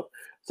want to help.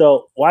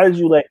 So why did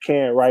you let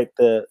Karen write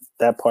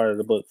that part of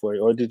the book for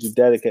you, or did you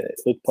dedicate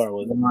it? Which part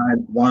was it?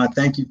 Juan,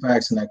 thank you for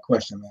asking that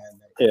question, man.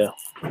 Yeah,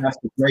 that's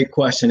a great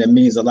question. It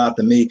means a lot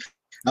to me.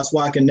 That's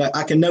why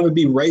I can never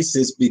be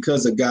racist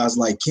because of guys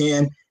like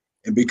Ken,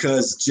 and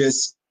because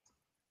just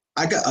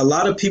I got a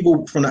lot of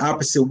people from the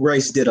opposite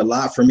race did a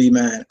lot for me,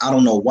 man. I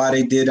don't know why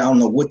they did. I don't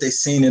know what they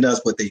seen in us,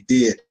 but they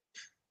did.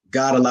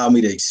 God allowed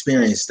me to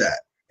experience that,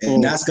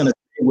 and that's gonna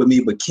stay with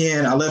me. But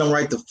Ken, I let him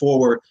write the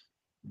foreword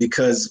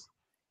because,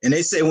 and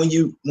they say when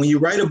you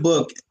write a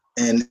book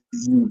and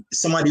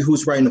somebody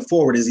who's writing the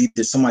foreword is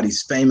either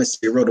somebody's famous,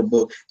 they wrote a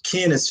book.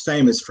 Ken is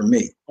famous for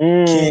me.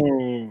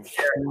 Ken,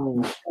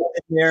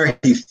 there,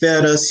 he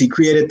fed us. He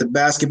created the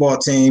basketball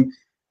team.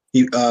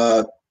 He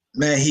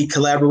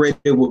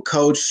collaborated with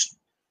Coach.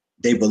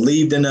 They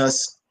believed in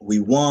us. We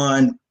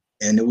won,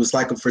 and it was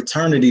like a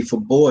fraternity for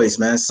boys,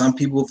 man. Some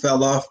people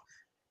fell off.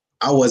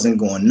 I wasn't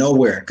going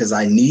nowhere because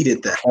I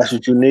needed that. That's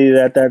what you needed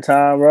at that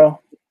time, bro.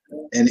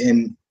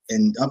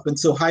 And up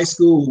until high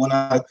school, when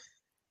I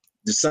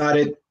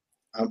decided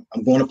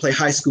I'm going to play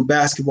high school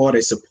basketball,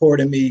 they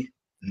supported me,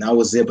 and that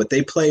was it. But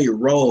they played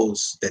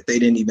roles that they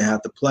didn't even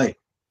have to play.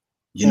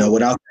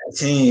 Without that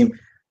team,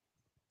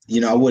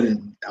 I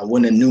wouldn't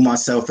have knew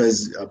myself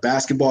as a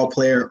basketball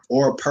player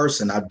or a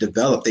person. I've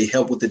developed. They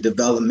help with the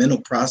developmental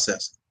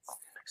process.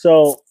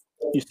 So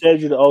you said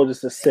you're the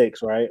oldest of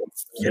six, right?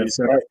 So yes,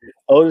 sir. Right?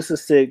 Oldest of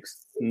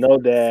six, no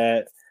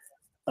dad.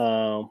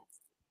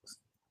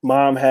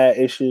 Mom had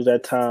issues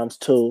at times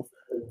too.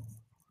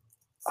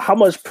 How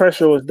much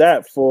pressure was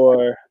that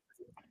for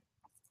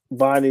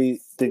Bonnie,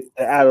 the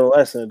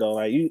adolescent though?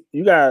 Like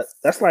you got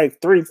that's like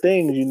three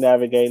things you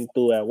navigating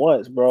through at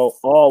once, bro.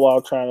 All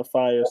while trying to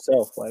find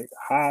yourself. Like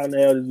how in the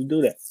hell did you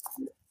do that?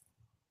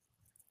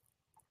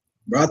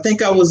 Bro, I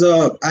think I was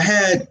I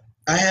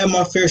had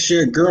my fair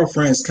share of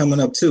girlfriends coming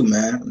up too,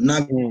 man. I'm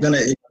not gonna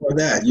ignore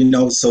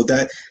that, so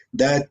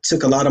that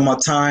took a lot of my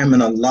time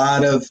and a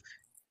lot of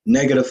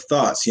negative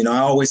thoughts. I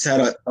always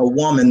had a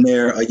woman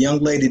there, a young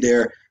lady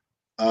there,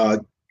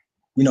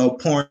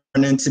 pouring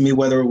into me,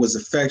 whether it was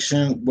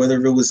affection,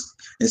 whether it was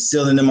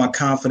instilling in my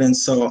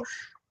confidence. So,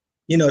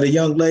 the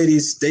young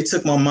ladies, they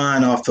took my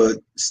mind off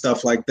of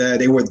stuff like that.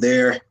 They were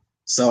there.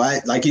 So I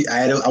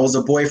was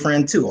a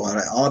boyfriend too.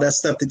 All that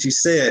stuff that you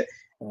said.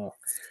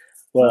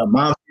 Well,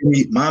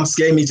 moms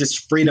gave me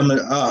just freedom. And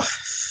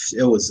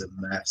it was a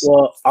mess.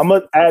 Well, I'm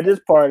gonna add this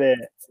part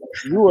in.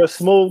 You were a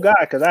smooth guy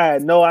because I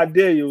had no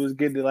idea you was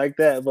getting it like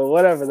that. But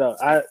whatever though,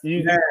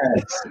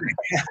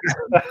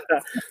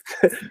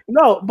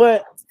 no,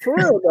 but for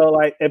real though,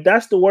 like if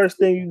that's the worst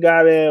thing you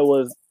got in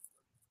was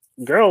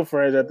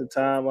girlfriends at the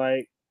time,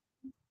 like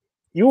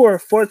you were a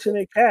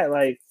fortunate cat.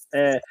 Like,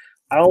 and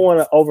I don't want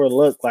to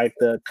overlook like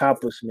the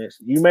accomplishments.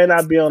 You may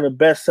not be on the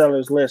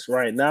bestsellers list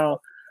right now,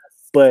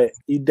 but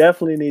you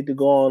definitely need to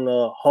go on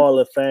the Hall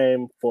of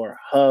Fame for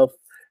Huff,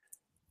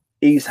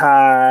 East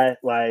High,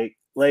 like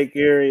Lake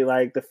Erie,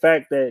 like the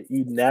fact that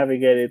you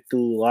navigated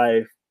through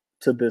life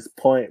to this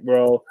point,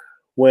 bro.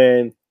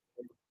 When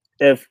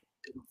if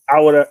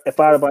I'd have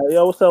been like,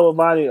 yo, what's up with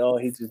Bonnie? Oh,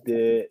 he just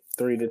did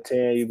 3 to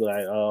 10. You'd be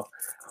like, oh,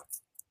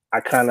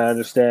 I kind of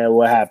understand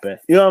what happened.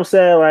 You know what I'm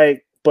saying?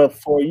 Like, but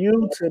for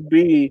you to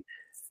be,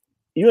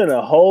 you in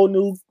a whole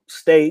new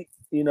state,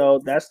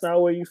 that's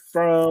not where you're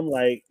from.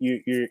 Like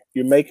you're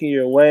making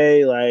your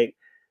way. Like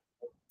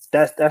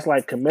that's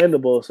like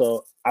commendable.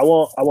 So I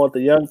want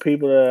the young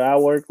people that I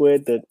work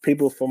with, the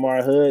people from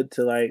our hood,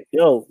 to like,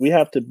 yo, we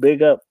have to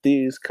big up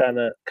these kind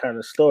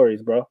of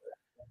stories, bro.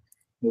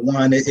 Well,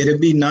 Lon,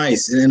 it'd be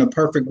nice in a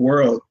perfect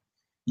world.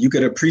 You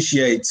could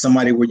appreciate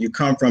somebody where you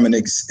come from and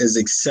is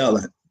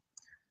excelling.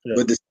 Yeah.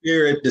 But the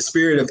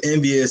spirit of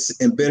envious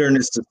and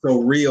bitterness is so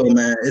real,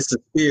 man. It's a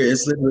spirit.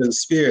 It's literally a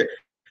spirit.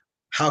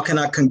 How can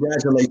I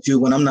congratulate you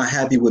when I'm not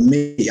happy with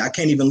me? I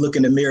can't even look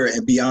in the mirror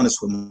and be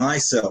honest with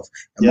myself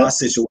and my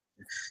situation.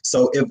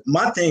 So if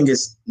my thing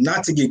is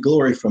not to get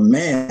glory from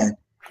man,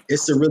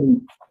 it's to really,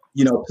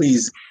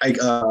 please,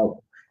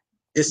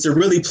 it's to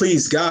really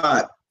please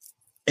God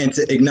and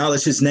to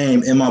acknowledge his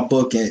name in my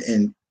book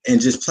and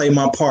just play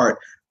my part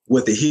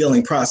with the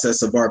healing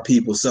process of our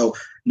people. So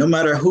no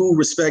matter who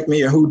respect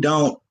me or who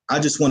don't, I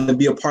just want to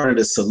be a part of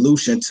the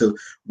solution to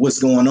what's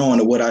going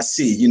on and what I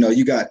see.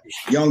 You got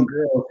young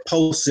girls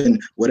posting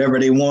whatever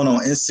they want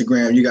on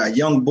Instagram. You got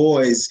young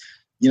boys,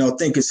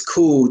 think it's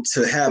cool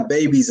to have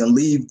babies and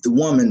leave the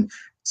woman.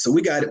 So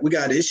we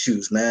got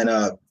issues, man.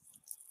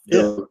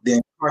 The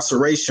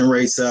incarceration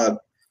rates. I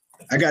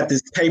got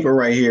this paper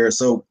right here.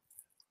 So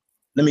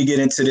let me get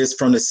into this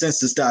from the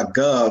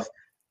census.gov.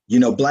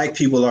 Black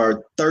people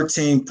are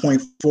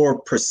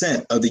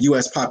 13.4% of the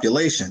U.S.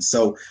 population.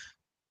 So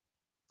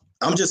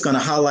I'm just going to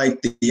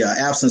highlight the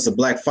absence of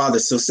Black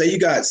fathers. So say you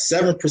got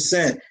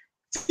 7%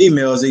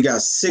 females, you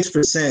got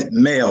 6%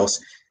 males.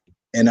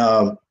 And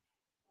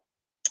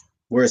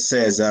where it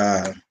says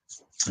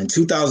in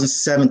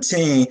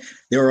 2017,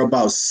 there were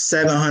about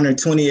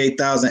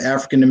 728,000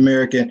 African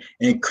American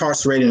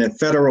incarcerated in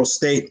federal,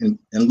 state, and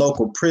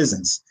local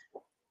prisons.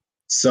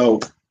 So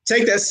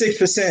take that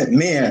 6%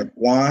 men,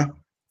 Juan.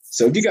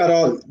 So you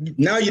got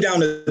now you're down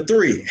to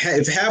 3.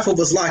 If half of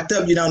us locked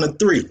up, you're down to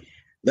 3.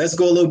 Let's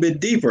go a little bit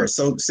deeper.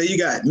 So say you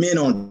got men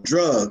on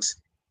drugs,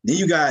 then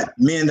you got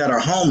men that are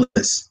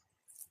homeless,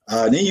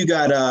 then you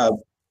got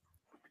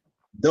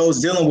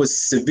those dealing with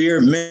severe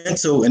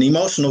mental and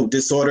emotional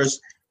disorders,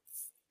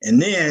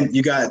 and then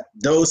you got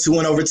those who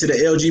went over to the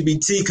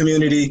LGBT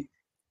community,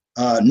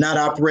 not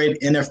operate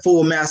in their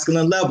full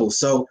masculine level.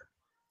 So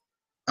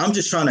I'm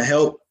just trying to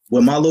help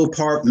with my little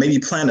part, maybe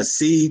plant a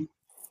seed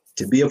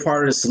to be a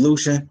part of the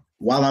solution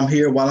while I'm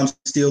here, while I'm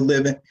still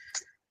living.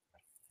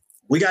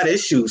 We got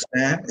issues,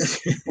 man.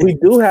 We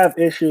do have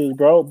issues,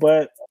 bro.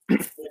 But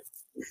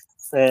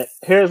and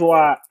here's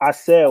why I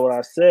said what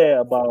I said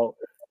about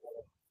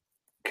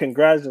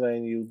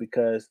congratulating you,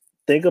 because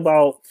think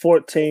about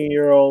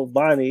 14-year-old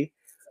Bonnie.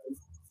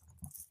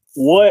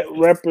 What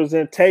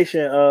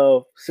representation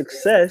of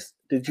success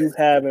did you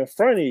have in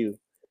front of you?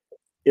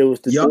 It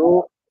was the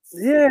dude.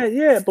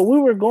 Yeah, but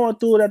we were going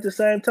through it at the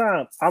same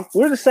time.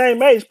 We're the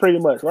same age pretty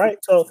much, right?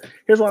 So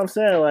here's what I'm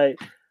saying, like,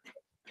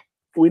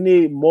 we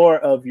need more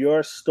of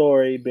your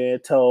story being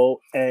told,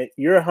 and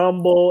you're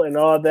humble and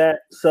all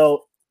that.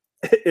 So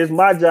it's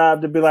my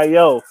job to be like,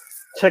 yo,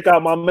 check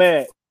out my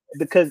man,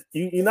 because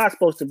you're not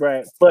supposed to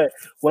brag. But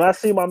when I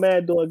see my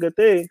man doing good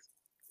things,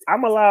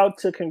 I'm allowed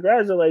to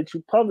congratulate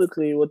you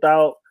publicly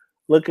without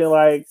looking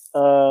like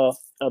a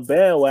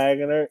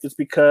bandwagoner. It's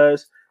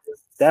because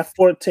that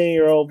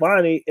 14-year-old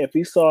Bonnie, if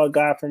he saw a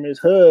guy from his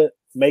hood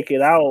make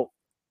it out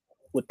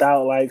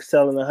without like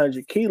selling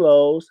 100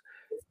 kilos,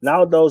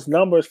 now those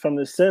numbers from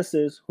the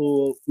census,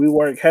 who we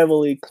work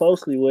heavily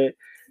closely with,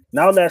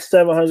 now that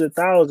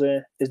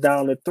 700,000 is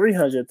down to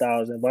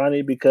 300,000,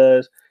 Bonnie,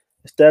 because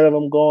instead of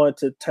him going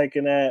to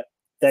taking that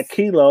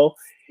kilo,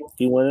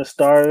 he went and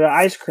started an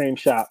ice cream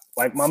shop,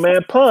 like my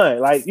man Pun.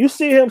 Like, you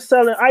see him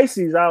selling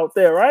ices out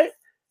there, right?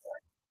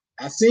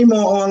 I see him on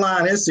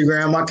online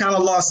Instagram. I kind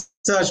of lost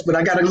touch, but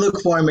I got to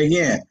look for him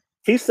again.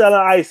 He's selling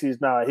ices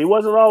now. He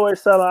wasn't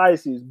always selling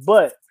ices,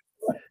 but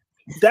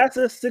that's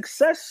a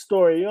success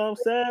story. You know what I'm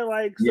saying?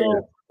 Like,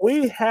 so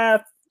we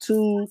have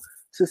to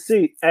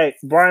see. Hey,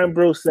 Brian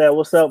Bruce said,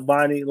 "What's up,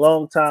 Bonnie?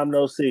 Long time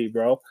no see,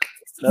 bro."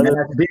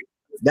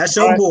 That's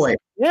your boy.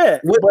 Yeah.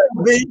 What's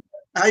up, B?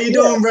 How you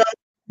doing, bro?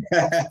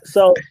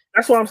 So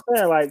that's what I'm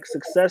saying. Like,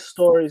 success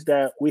stories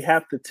that we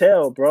have to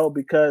tell, bro,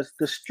 because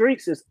the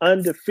streets is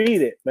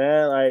undefeated,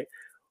 man. Like,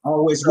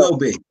 always will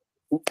be.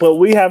 But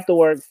we have to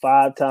work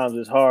 5 times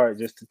as hard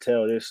just to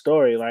tell this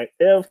story. Like,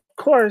 of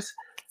course,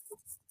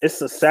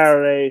 it's a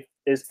Saturday,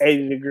 it's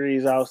 80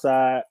 degrees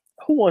outside.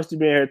 Who wants to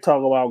be here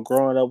talking about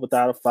growing up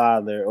without a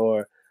father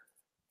or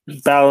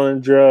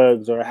battling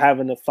drugs or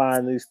having to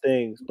find these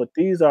things? But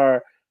these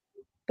are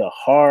the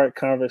hard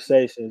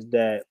conversations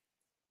that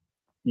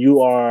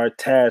you are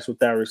tasked with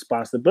that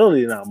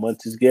responsibility. Now, much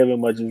is given,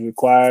 much is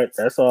required.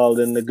 That's all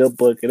in the good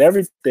book and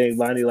everything,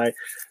 Bonnie. Like,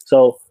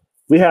 so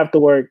we have to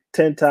work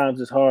 10 times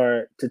as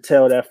hard to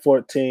tell that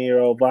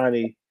 14-year-old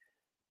Bonnie,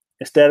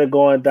 instead of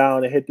going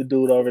down and hit the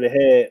dude over the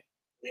head,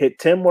 hit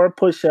 10 more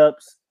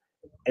push-ups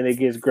and it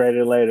gets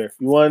greater later.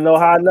 You want to know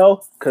how I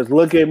know? Because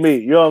look at me.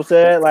 You know what I'm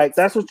saying? Like,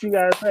 that's what you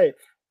got to say.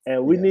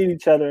 And we need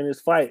each other in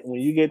this fight. When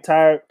you get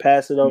tired,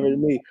 pass it over to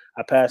me.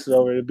 I pass it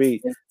over to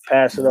B.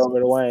 Pass it over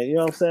to Wayne. You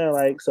know what I'm saying?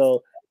 Like,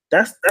 so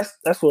that's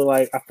what,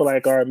 like, I feel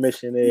like our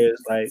mission is.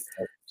 Like,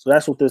 so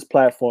that's what this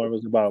platform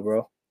is about,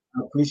 bro. I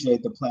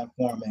appreciate the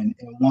platform. And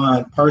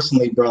Juan,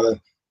 personally, brother,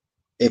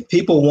 if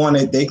people want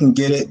it, they can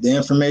get it. The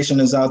information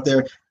is out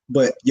there.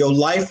 But your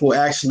life will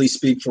actually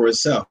speak for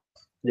itself.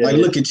 Yeah, like,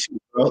 look at you,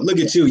 bro. Look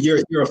at you.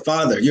 You're a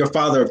father. You're a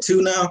father of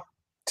 2 now?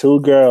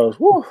 2 girls.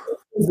 Woo.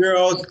 2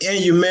 girls,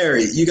 and you're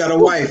married. You got a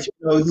wife.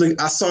 You know, look,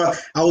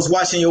 I was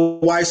watching your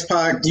wife's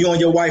you on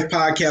your wife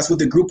podcast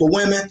with a group of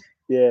women.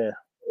 Yeah.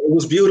 It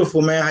was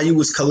beautiful, man, how you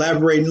was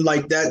collaborating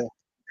like that. Yeah.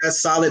 That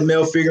solid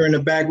male figure in the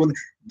back.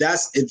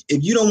 That's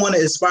if you don't want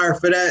to aspire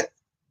for that,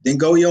 then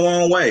go your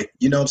own way.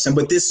 You know what I'm saying?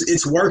 But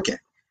it's working.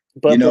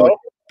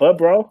 But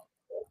bro,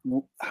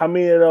 how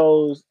many of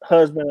those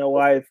husband and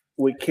wife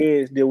with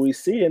kids did we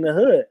see in the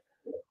hood?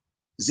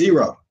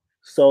 0.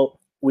 So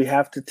we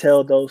have to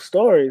tell those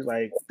stories.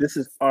 Like, this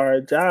is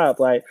our job.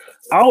 Like,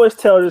 I always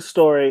tell this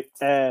story.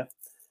 And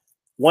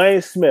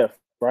Wayne Smith,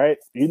 right?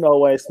 You know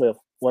Wayne Smith,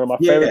 one of my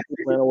favorite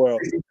people in the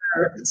world.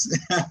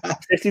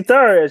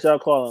 63rd, as y'all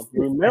call him.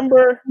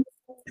 Remember,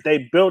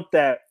 they built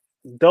that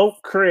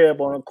dope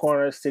crib on the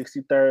corner of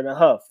 63rd and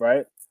Huff,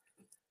 right?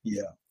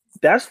 Yeah.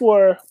 That's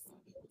where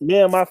me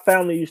and my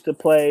family used to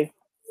play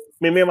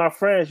me and my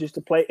friends used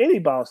to play any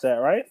bounce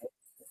at, right?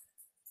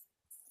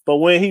 But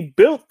when he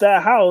built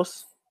that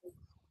house,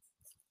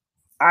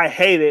 I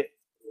hated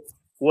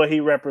what he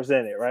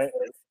represented, right?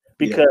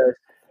 Because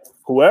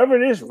whoever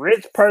this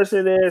rich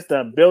person is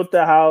that built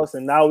the house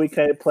and now we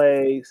can't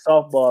play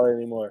softball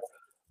anymore.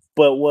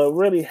 But what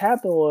really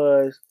happened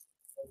was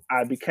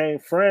I became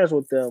friends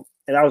with them,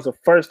 and that was the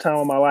first time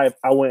in my life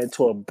I went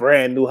into a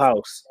brand new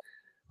house.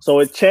 So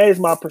it changed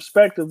my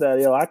perspective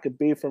that I could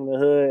be from the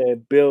hood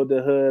and build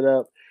the hood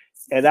up.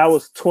 And that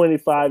was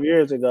 25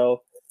 years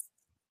ago.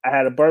 I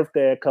had a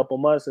birthday a couple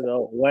months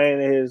ago. Wayne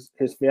and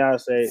his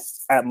fiance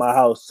at my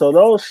house. So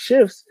those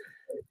shifts,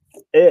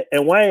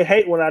 and Wayne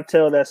hate when I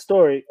tell that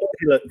story.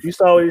 Look, you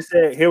saw what he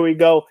said. Here we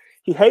go.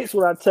 He hates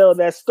when I tell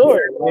that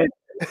story. Man.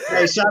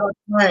 Hey, shout out to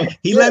Wayne.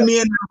 He let me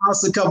in the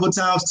house a couple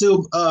times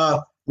too.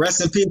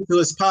 Rest in peace to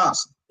his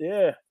pops.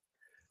 Yeah,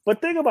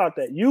 but think about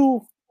that.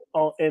 You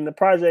in the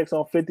projects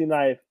on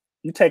 59th,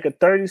 you take a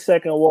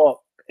 30-second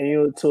walk and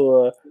you're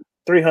into a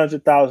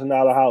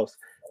 $300,000 house.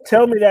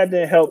 Tell me that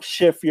didn't help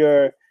shift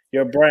your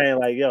brain.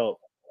 Like, yo,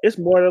 it's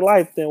more to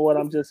life than what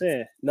I'm just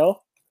saying.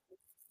 No.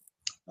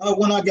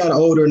 When I got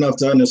older enough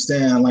to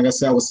understand, like I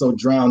said, I was so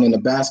drowned in the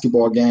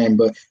basketball game,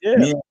 but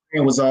me and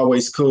him was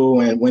always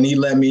cool. And when he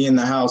let me in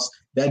the house,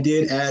 that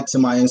did add to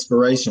my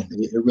inspiration.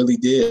 It really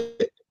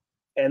did.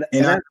 And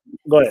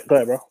go ahead,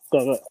 bro. Go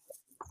ahead.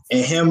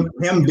 And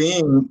him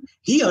being,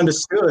 he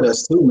understood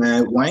us too,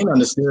 man. Wayne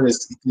understood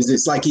us because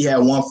it's like he had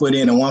 1 foot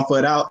in and 1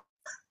 foot out.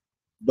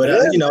 But I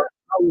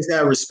always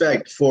had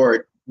respect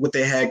for what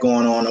they had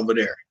going on over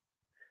there.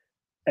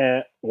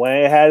 And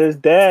Wayne had his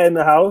dad in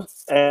the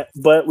house,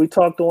 but we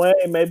talked to Wayne,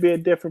 maybe a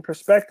different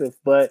perspective.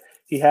 But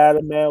he had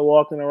a man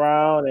walking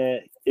around,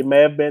 and it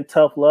may have been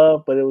tough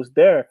love, but it was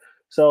there.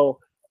 So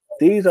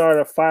these are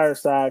the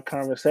fireside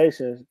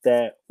conversations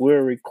that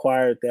we're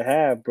required to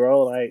have,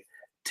 bro. Like,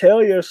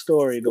 tell your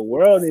story. The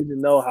world needs to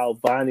know how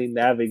Bonnie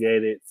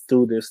navigated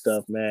through this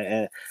stuff, man.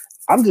 And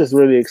I'm just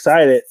really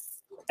excited.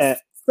 And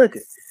look,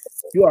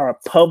 you are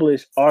a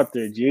published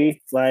author,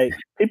 G. Like,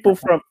 people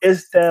from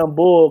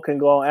Istanbul can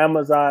go on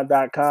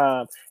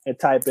Amazon.com and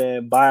type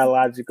in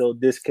biological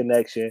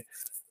disconnection.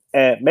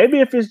 And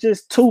maybe if it's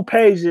just 2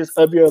 pages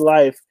of your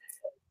life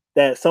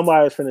that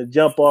somebody's going to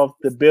jump off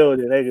the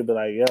building, they could be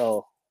like,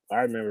 yo, I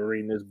remember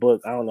reading this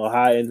book. I don't know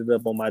how it ended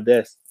up on my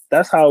desk.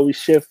 That's how we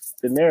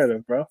shift the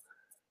narrative, bro.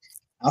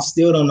 I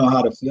still don't know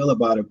how to feel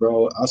about it,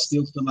 bro. I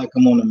still feel like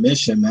I'm on a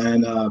mission,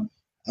 man.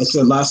 It's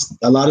a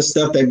lot of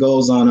stuff that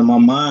goes on in my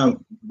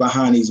mind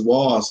behind these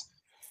walls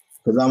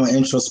because I'm an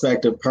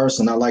introspective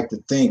person. I like to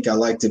think. I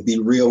like to be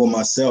real with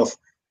myself.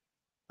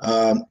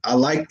 I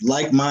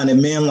like-minded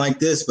men like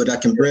this, but I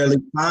can barely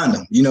find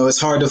them. It's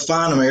hard to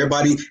find them.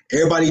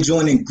 Everybody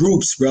joining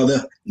groups,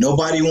 brother.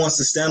 Nobody wants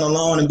to stand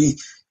alone and be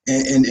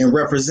and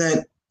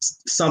represent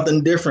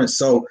something different.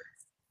 So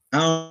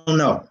I don't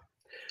know.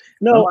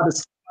 No.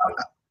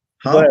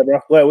 Go ahead, bro.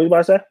 Go ahead. What you about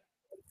to say?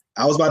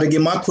 I was about to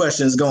get my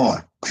questions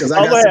going. Go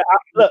ahead.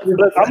 Look,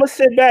 I'm gonna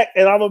sit back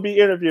and I'm gonna be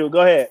interviewed.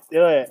 Go ahead.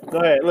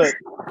 Look,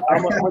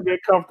 I'm gonna get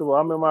comfortable.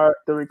 I'm in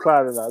the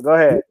recliner now. Go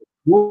ahead.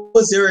 What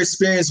was your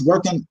experience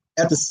working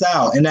at the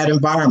South in that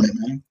environment,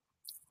 man?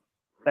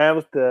 That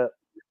was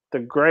the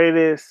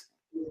greatest.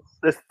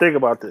 Let's think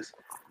about this.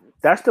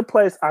 That's the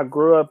place I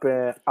grew up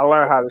in. I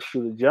learned how to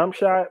shoot a jump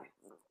shot.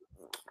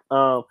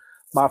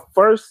 My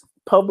first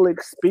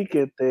public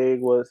speaking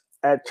thing was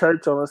at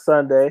church on a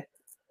Sunday.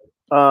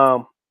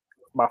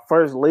 My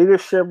first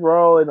leadership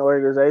role in the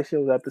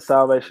organization was at the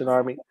Salvation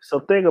Army.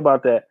 So think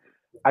about that.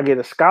 I get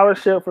a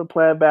scholarship for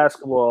playing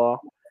basketball.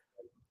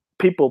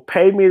 People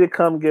pay me to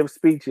come give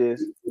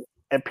speeches,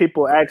 and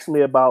people ask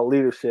me about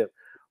leadership.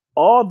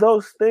 All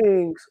those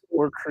things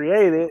were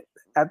created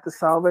at the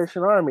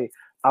Salvation Army.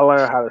 I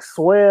learned how to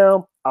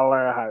swim. I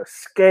learned how to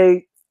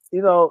skate.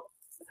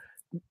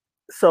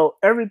 So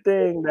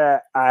everything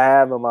that I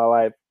have in my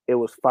life, it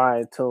was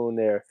fine-tuned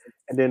there.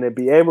 And then to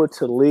be able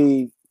to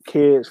lead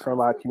kids from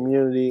our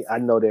community, I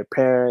know their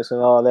parents and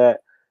all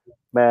that,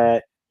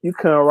 man, you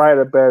couldn't write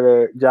a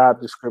better job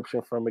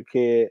description for a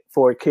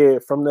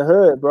kid from the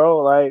hood, bro.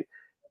 Like,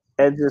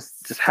 and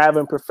just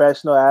having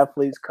professional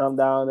athletes come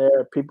down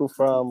there, people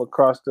from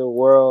across the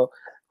world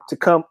to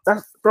come.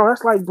 That's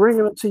like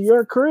bringing them to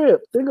your crib.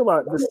 Think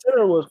about it. The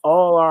center was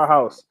all our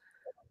house.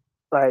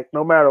 Like,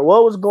 no matter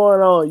what was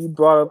going on, you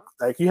brought up,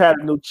 like, you had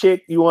a new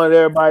chick you wanted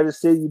everybody to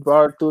see, you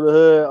brought her through the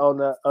hood on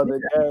the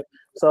day.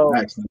 So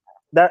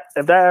that,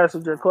 if that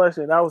answers your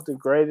question, that was the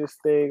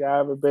greatest thing I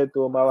ever been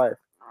through in my life.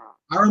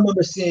 I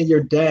remember seeing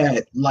your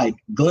dad, like,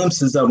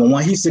 glimpses of him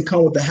when he used to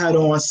come with the hat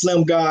on,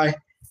 slim guy.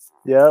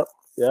 Yep.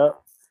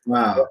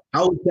 Wow.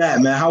 How was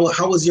that, man?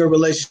 How was your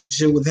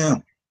relationship with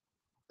him?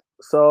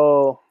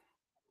 So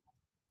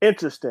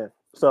interesting.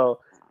 So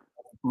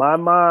my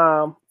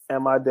mom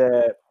and my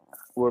dad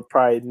were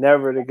probably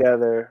never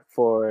together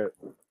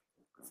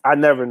I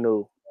never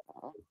knew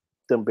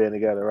them being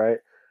together, right?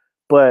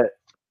 But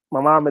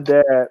my mom and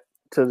dad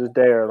to this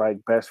day are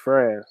like best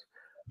friends.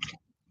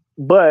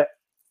 But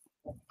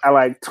at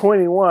like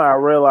 21, I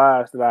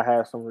realized that I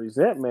had some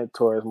resentment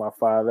towards my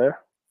father,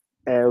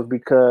 and it was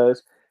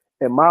because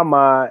in my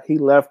mind he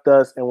left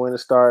us and went and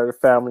started a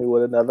family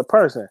with another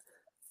person.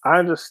 I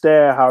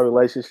understand how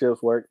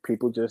relationships work;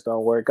 people just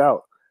don't work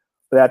out.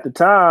 But at the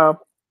time,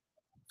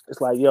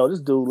 it's like, yo, this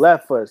dude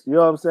left us. You know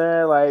what I'm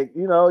saying? Like,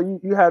 you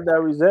have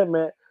that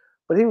resentment,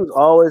 but he was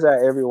always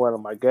at every one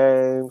of my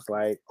games,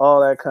 like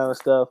all that kind of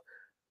stuff.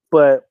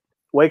 But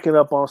waking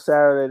up on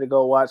Saturday to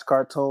go watch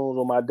cartoons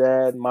with my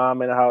dad and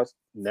mom in the house,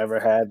 never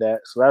had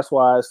that. So that's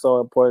why it's so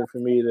important for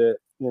me to,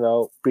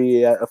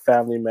 be a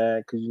family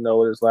man, because you know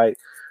what it's like.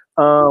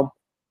 Um,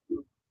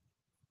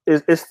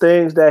 it's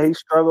things that he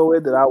struggled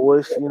with that I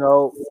wish,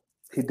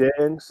 he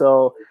didn't.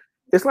 So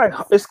it's like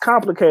it's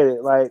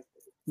complicated. Like,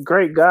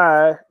 great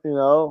guy,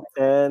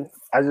 and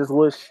I just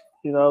wish,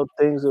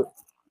 things would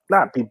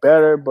not be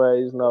better, but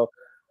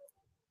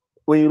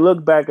when you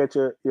look back at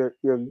your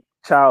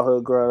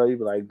childhood growing up, you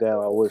be like, damn,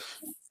 I wish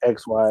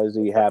X, Y,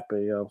 Z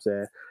happened. You know what I'm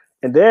saying?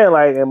 And then,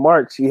 like, in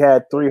March, he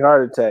had 3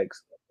 heart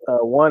attacks.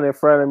 One in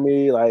front of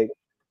me, like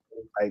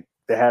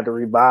they had to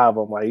revive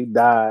him. Like, he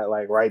died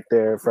like right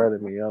there in front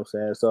of me. You know what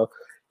I'm saying? So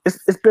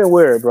it's been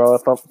weird, bro.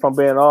 If I'm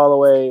being all the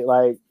way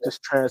like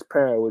just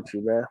transparent with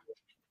you, man.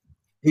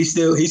 He's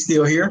still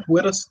here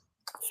with us.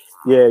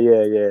 Yeah.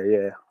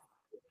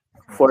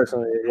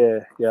 Fortunately, yeah,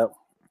 yep.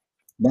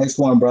 Next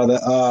one, brother.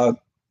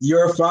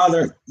 You're a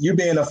father. You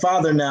being a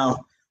father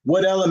now.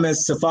 What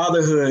elements to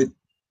fatherhood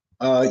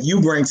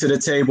you bring to the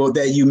table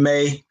that you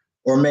may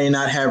or may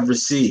not have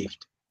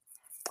received?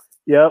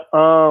 Yep.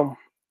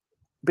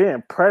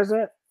 Being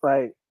present,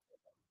 like,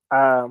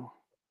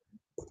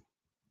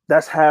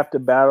 that's half the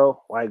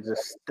battle. Like,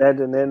 just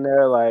standing in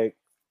there, like,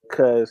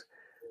 because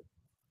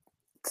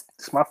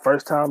it's my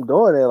first time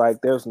doing it.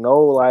 Like, there's no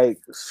like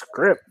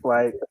script.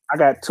 Like, I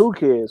got 2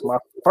 kids. My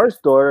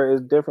first daughter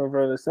is different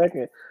from the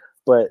second,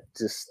 but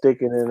just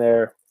sticking in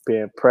there,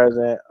 being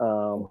present,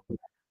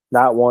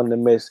 not wanting to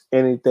miss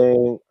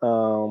anything,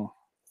 not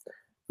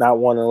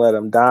wanting to let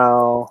them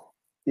down.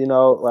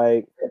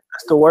 Like,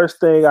 that's the worst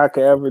thing I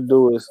could ever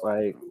do is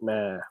like,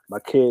 man, my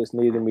kids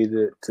needed me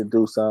to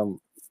do something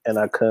and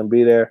I couldn't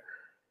be there.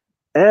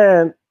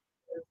 And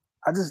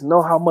I just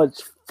know how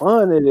much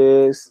fun it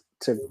is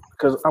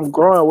because I'm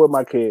growing with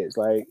my kids.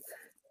 Like,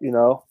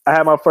 I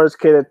had my first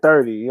kid at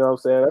 30. You know what I'm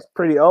saying? That's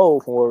pretty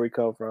old from where we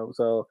come from.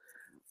 So,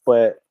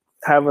 but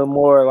having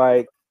more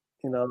like,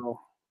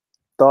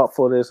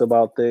 thoughtfulness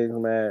about things,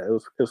 man, it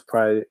was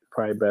probably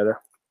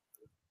better.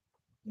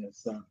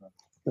 Yes,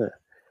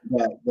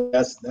 Yeah.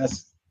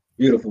 that's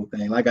beautiful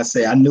thing. Like I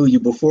say, I knew you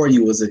before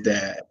you was a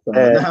dad. So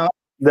And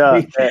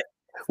now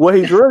what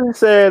he's really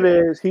saying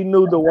is he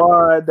knew the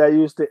one that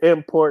used to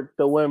import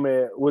the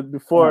women with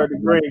before the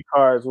green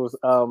cards was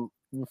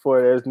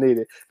before it was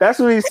needed. That's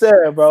what he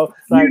said, bro.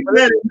 Like,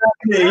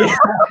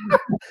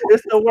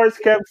 it's the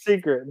worst kept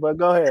secret. But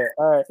go ahead.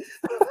 All right.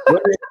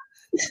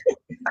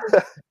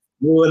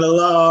 Moving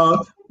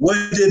along. What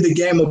did the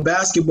game of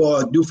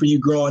basketball do for you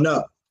growing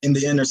up in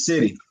the inner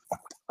city?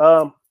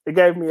 It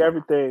gave me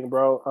everything,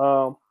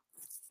 bro.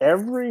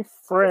 Every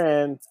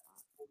friend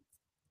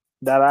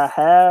that I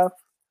have,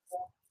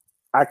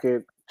 I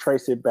could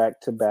trace it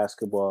back to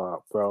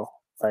basketball, bro.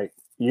 Like,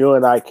 you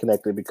and I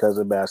connected because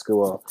of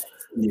basketball.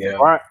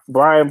 Yeah.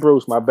 Brian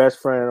Bruce, my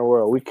best friend in the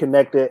world. We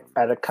connected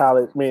at a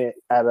college,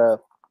 at a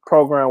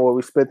program where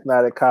we spent the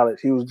night at college.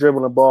 He was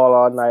dribbling the ball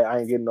all night. I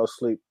ain't getting no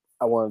sleep.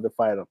 I wanted to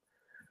fight him.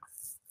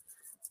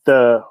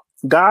 The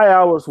guy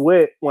I was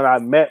with when I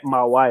met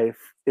my wife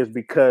is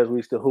because we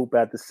used to hoop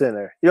at the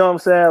center. You know what I'm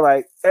saying?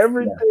 Like,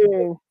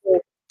 everything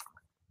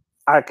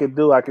I could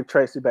do, I could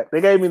trace it back.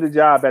 They gave me the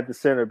job at the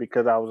center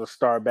because I was a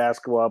star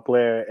basketball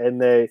player, and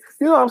they,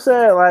 you know what I'm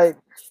saying? Like,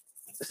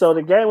 so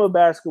the game of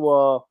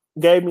basketball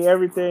gave me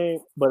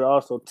everything, but it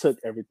also took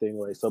everything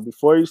away. So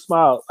before you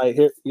smile, like,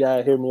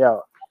 hear me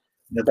out.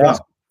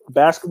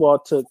 Basketball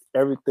took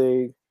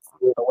everything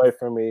away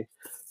from me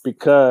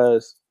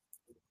because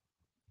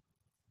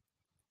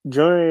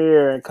junior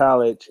year in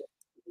college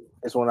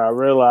is when I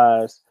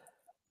realized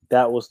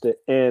that was the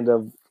end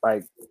of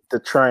like the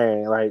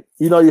train. Like,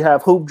 you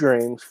have hoop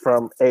dreams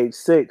from age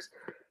 6.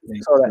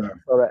 So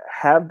that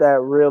have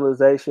that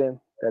realization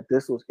that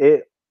this was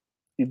it,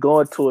 you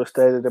go into a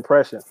state of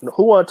depression.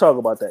 Who want to talk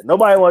about that?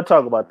 Nobody want to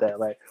talk about that.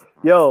 Like,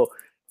 yo,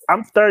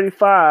 I'm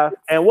 35,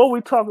 and what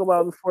we talk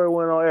about before we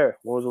went on air?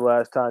 When was the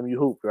last time you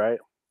hooped, right?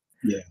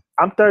 Yeah.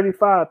 I'm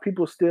 35.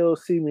 People still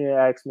see me and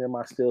ask me, am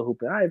I still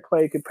hooping? I ain't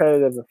played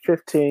competitive in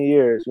 15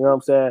 years. You know what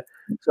I'm saying?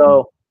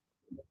 So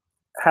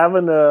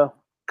having to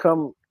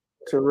come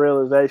to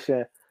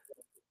realization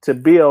to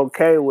be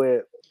okay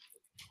with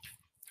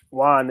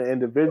one, the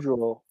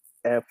individual,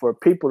 and for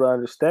people to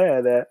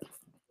understand that.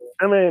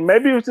 I mean,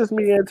 maybe it was just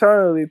me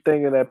internally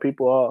thinking that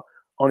people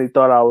only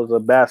thought I was a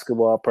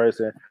basketball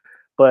person.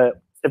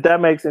 But if that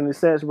makes any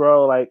sense,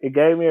 bro, like, it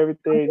gave me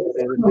everything.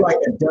 It's like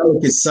a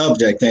delicate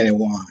subject,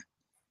 anyone.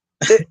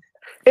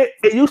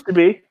 It used to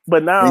be,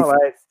 but now,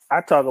 like,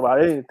 I talk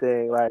about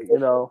anything, like,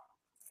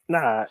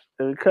 nah,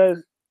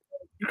 because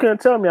you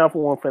couldn't tell me I'm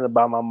one finna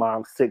buy my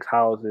mom 6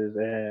 houses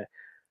and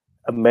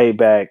a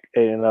Maybach,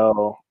 and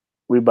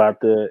we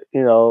about to,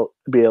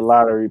 be a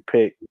lottery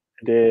pick.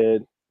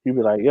 Then you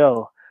be like,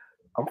 yo,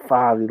 I'm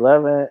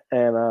 5'11",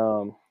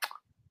 and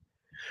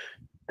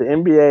the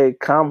NBA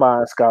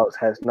Combine Scouts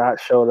has not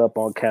showed up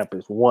on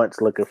campus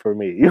once looking for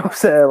me. You know what I'm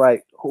saying?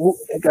 Like, you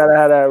gotta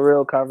have that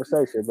real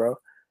conversation, bro.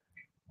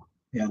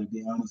 Yeah, to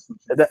be honest with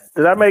you. Does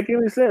that make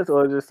any sense,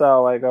 or does it just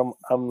sound like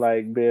I'm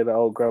like being an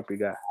old grumpy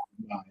guy?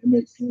 No, it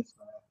makes sense,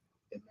 man.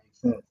 It makes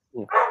sense.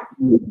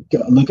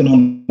 Looking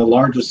on a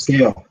larger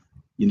scale,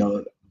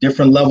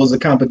 different levels of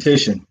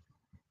competition,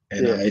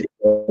 and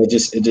it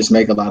just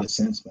make a lot of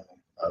sense, man.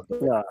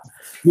 Nah.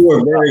 You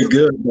were very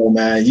good, though,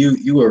 man.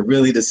 You were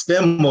really the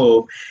spin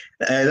move,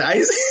 and I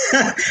used to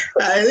have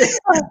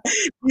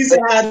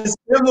the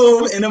spin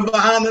move in the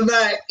behind the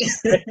back.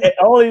 It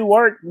only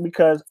worked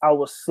because I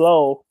was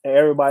slow and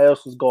everybody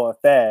else was going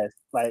fast.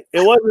 Like,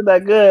 it wasn't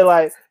that good.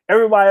 Like,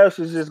 everybody else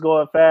was just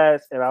going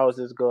fast and I was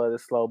just going in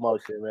slow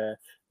motion, man.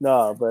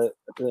 No, but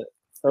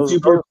you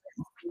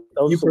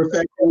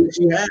perfected what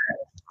you had.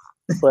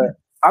 But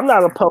I'm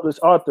not a published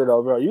author,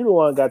 though, bro. You the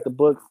one got the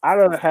book. I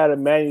done had a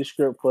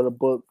manuscript for the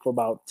book for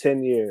about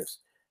 10 years,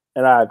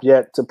 and I've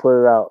yet to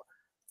put it out.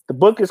 The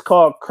book is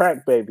called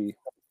Crack Baby.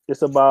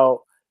 It's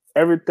about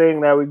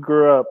everything that we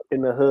grew up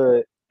in the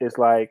hood is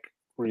like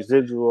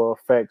residual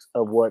effects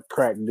of what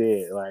crack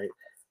did. Like,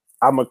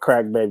 I'm a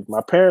crack baby.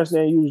 My parents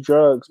didn't use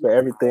drugs, but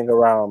everything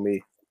around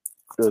me.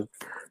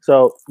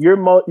 So you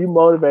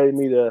motivated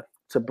me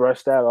to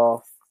brush that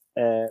off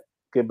and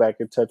get back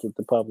in touch with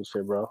the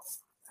publisher, bro.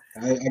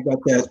 I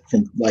got that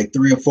from like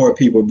 3 or 4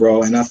 people,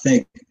 bro, and I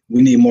think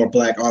we need more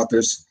Black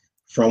authors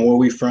from where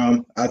we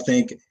from. I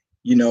think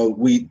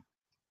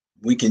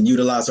we can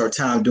utilize our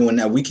time doing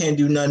that. We can't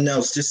do nothing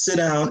else. Just sit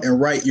down and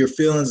write your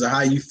feelings of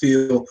how you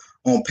feel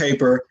on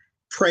paper,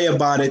 pray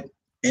about it,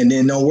 and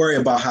then don't worry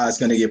about how it's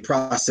going to get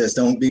processed.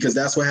 Because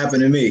that's what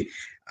happened to me.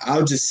 I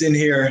was just sitting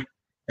here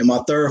in my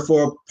third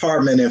floor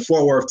apartment in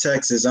Fort Worth,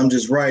 Texas. I'm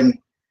just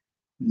writing.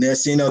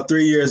 Next,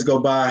 3 years go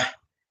by.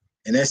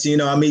 And next,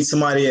 I meet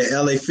somebody at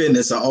LA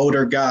Fitness, an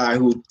older guy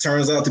who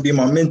turns out to be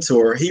my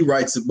mentor. He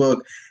writes a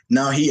book.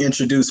 Now he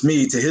introduced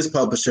me to his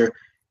publisher.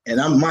 And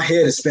my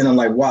head is spinning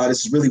like, wow,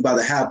 this is really about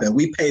to happen.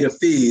 We pay the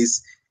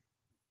fees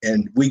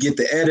and we get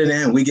the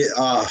editing. We get,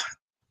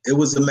 it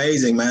was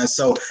amazing, man.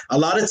 So a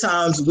lot of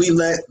times we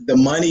let the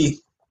money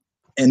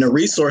and the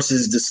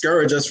resources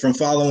discourage us from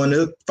following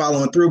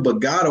through,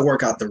 but God will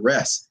work out the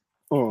rest.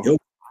 He'll work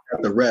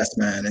out the rest,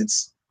 man.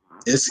 It's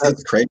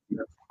crazy.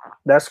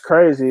 That's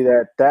crazy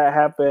that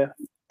happened.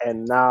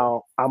 And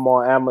now I'm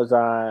on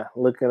Amazon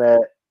looking at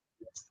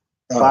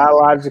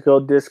Biological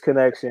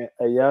Disconnection,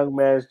 a young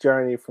man's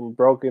journey from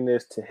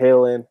brokenness to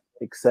healing,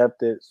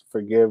 acceptance,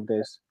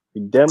 forgiveness,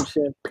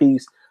 redemption,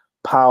 peace,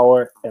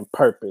 power, and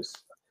purpose.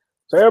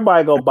 So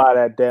everybody go buy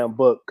that damn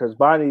book, because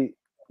Bonnie,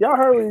 y'all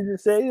heard what he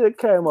just said. He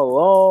came a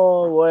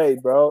long way,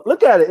 bro.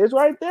 Look at it. It's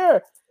right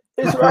there.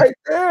 It's right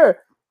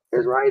there.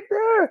 It's right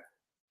there.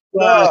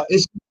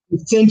 It's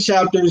 10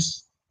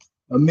 chapters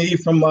of me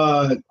from,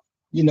 my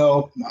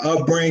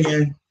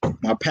upbringing,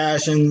 my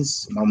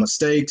passions, my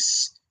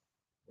mistakes,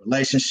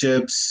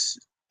 relationships,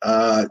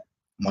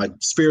 my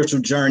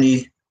spiritual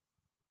journey,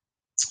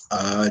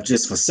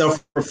 just for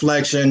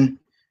self-reflection,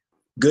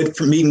 good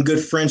for meeting good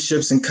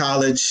friendships in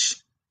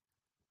college,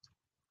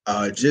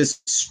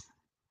 just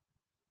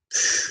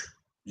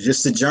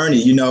a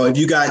journey. If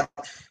you got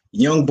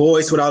young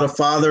boys without a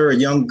father or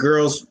young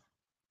girls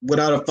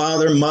without a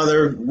father,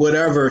 mother,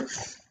 whatever,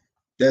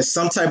 there's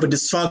some type of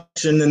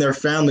dysfunction in their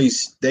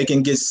families, they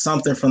can get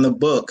something from the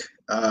book.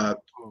 I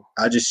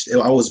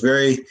was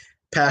very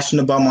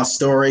passionate about my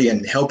story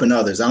and helping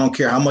others. I don't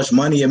care how much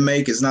money it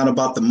make. It's not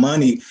about the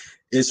money.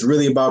 It's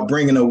really about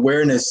bringing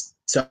awareness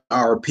to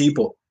our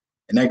people.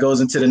 And that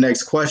goes into the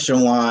next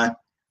question, Juan.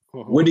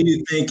 What do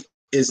you think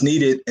is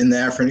needed in the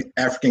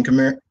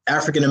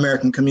African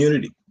American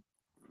community?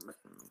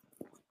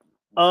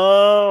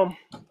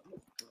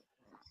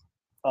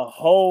 A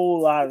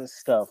whole lot of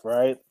stuff,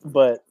 right?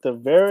 But the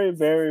very,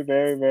 very,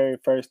 very, very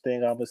first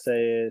thing I would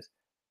say is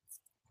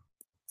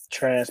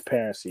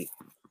transparency.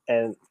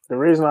 And the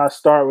reason I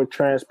start with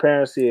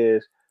transparency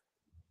is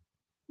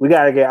we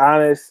got to get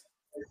honest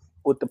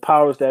with the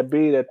powers that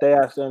be, that they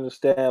have to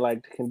understand,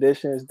 like, the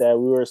conditions that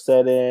we were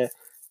set in,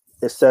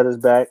 it set us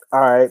back.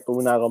 All right, but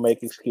we're not going to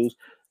make excuse.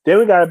 Then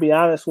we got to be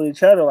honest with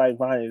each other, like,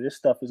 Bonnie, this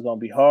stuff is going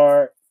to be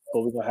hard,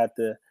 but we're going to have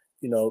to,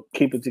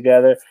 keep it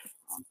together.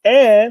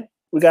 And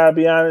we got to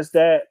be honest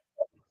that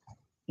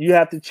you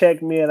have to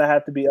check me and I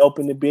have to be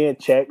open to being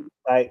checked.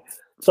 Like,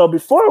 so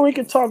before we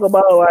can talk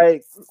about,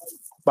 like,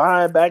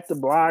 buying back the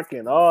block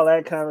and all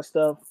that kind of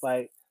stuff,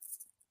 like,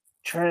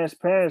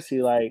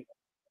 transparency, like,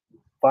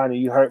 Bonnie,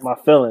 you hurt my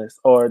feelings,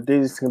 or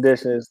these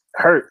conditions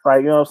hurt.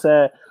 Like, you know what I'm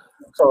saying?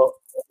 So,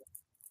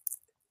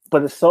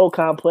 but it's so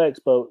complex,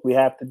 but we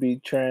have to be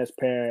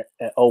transparent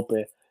and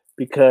open,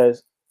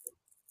 because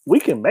we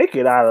can make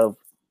it out of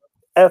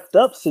effed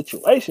up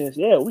situations.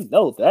 Yeah, we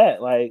know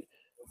that. Like,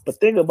 but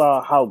think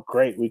about how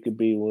great we could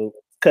be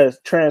because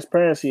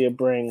transparency would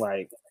bring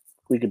like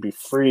we could be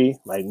free,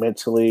 like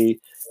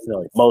mentally,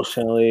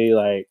 emotionally,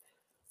 like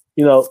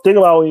think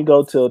about when you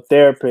go to a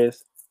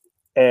therapist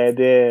and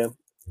then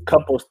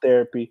couples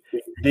therapy,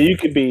 then you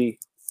could be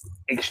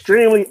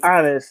extremely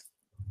honest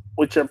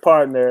with your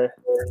partner,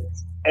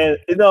 and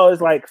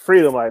it's like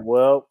freedom. Like,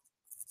 well,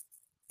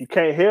 you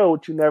can't heal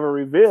what you never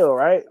reveal,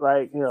 right?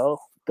 Like,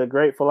 the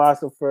great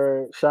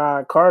philosopher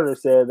Sean Carter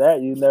said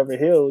that you never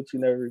heal what you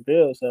never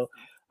reveal. So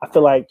I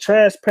feel like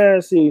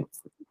transparency,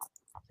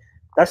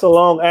 that's a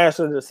long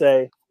answer to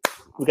say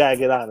we gotta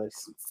get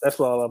honest. That's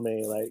all I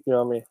mean. Like, you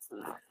know what I mean?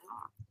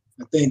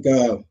 I think,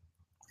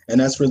 and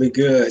that's really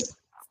good.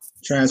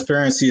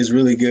 Transparency is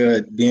really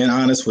good. Being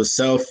honest with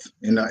self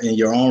and in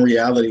your own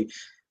reality.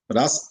 But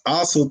I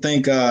also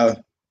think, I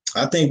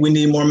think we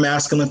need more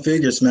masculine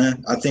figures,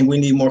 man. I think we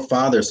need more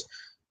fathers.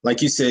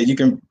 Like you said, you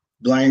can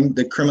blame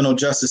the criminal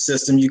justice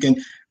system. You can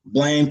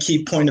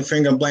keep pointing the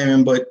finger and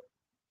blaming, but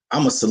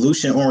I'm a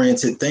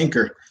solution-oriented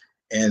thinker.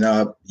 And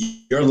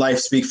your life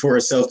speaks for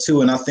itself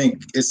too. And I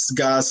think it's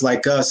guys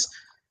like us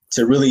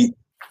to really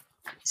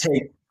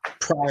take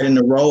pride in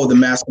the role, the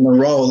masculine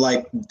role.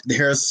 Like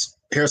here's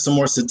some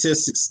more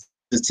statistics.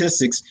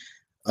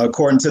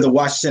 According to the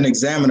Washington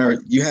Examiner,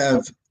 you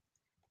have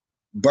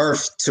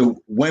birth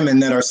to women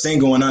that are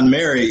single and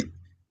unmarried.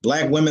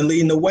 Black women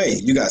leading the way.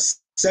 You got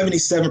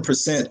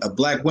 77% of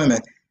Black women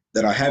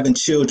that are having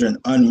children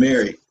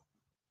unmarried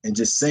and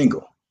just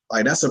single.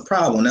 Like, that's a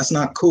problem. That's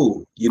not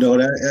cool.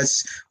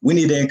 We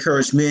need to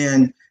encourage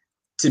men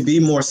to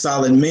be more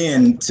solid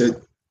men, to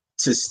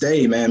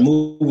stay, man,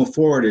 moving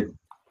forward, and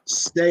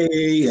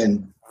stay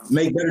and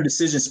make better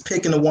decisions,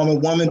 picking a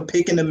woman,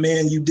 picking the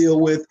man you deal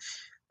with.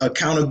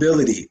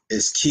 Accountability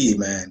is key,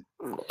 man.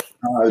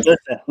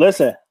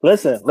 Listen.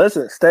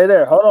 Stay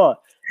there. Hold on.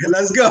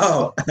 Let's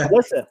go.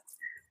 Listen,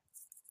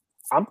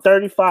 I'm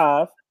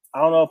 35. I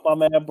don't know if my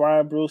man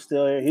Brian Bruce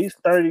still here. He's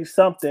 30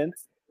 something.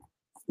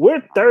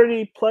 We're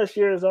 30 plus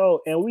years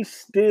old, and we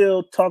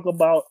still talk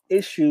about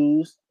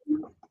issues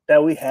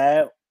that we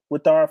had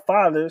with our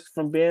fathers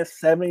from being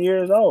 7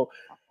 years old.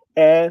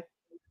 And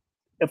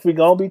if we're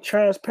going to be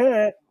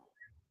transparent,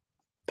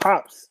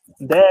 pops,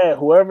 dad,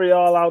 whoever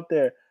y'all out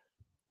there,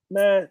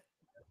 man,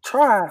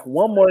 try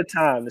one more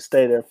time to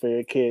stay there for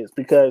your kids,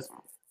 because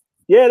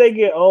they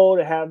get old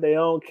and have their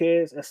own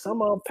kids, and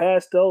some of them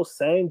pass those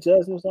same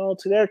judgments on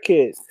to their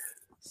kids.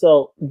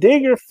 So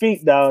dig your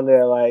feet down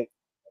there. Like,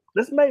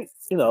 let's make,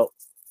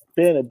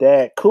 being a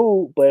dad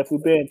cool, but if we're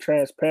being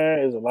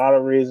transparent, there's a lot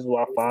of reasons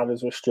why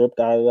fathers were stripped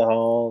out of the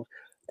home,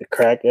 the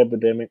crack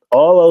epidemic,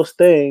 all those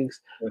things.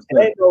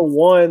 There ain't no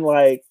one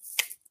like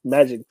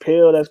magic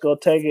pill that's gonna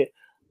take it,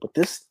 but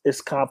this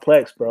is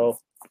complex, bro.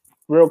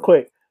 Real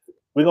quick,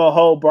 we're gonna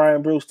hold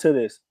Brian Bruce to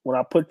this. When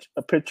I put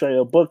a picture of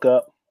your book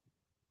up,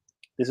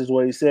 this is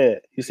what he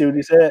said. You see what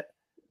he said?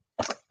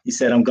 He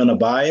said, I'm gonna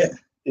buy it.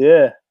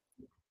 Yeah.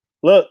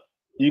 Look,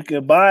 you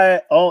can buy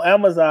it on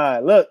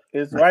Amazon. Look,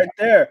 it's right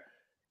there.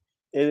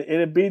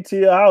 It'll be to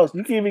your house.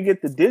 You can even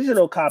get the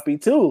digital copy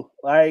too.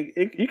 Like,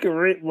 you can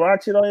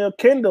watch it on your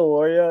Kindle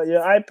or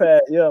your iPad.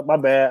 Yeah, my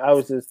bad. I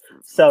was just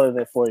selling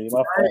it for you.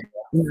 My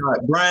fault.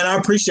 Brian, I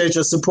appreciate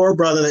your support,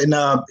 brother. And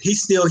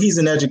he's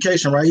in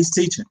education, right? He's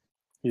teaching.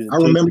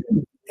 Remember.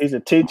 He's a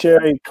teacher.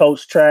 He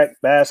coached track,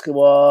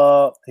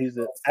 basketball. He's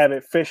an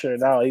avid fisher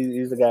now.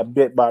 He's got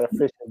bit by the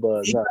fishing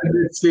bug. He got a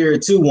good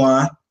spirit too,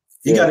 Juan.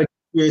 He got a good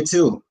spirit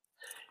too.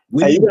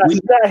 You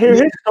got to hear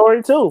his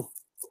story too.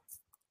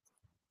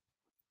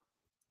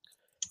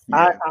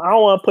 Yeah. I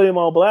don't want to put him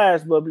on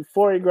blast, but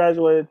before he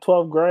graduated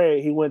 12th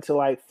grade, he went to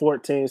like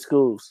 14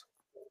 schools.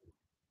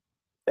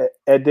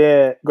 And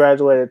then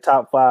graduated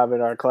top 5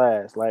 in our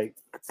class. Like,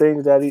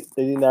 things that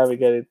he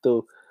navigated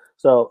through.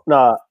 So,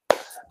 nah.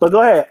 But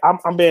go ahead.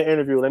 I'm being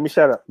interviewed. Let me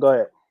shut up. Go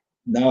ahead.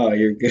 No,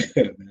 you're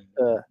good,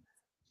 man.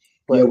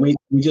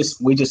 We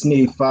just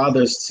need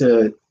fathers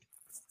to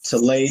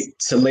lay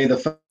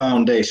the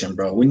foundation,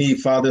 bro. We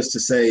need fathers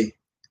to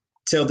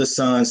tell the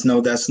sons,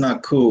 no, that's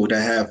not cool to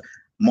have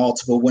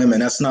multiple women.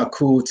 That's not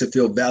cool to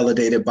feel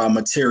validated by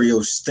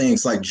material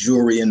things like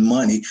jewelry and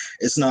money.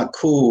 It's not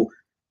cool,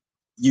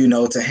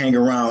 to hang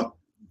around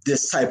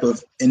this type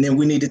of, and then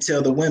we need to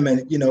tell the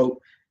women,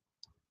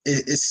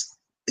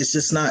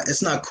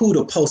 it's not cool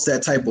to post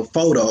that type of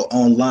photo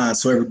online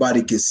so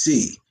everybody can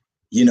see.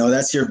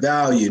 That's your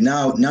value.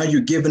 Now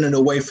you're giving it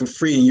away for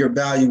free, and your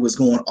value is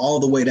going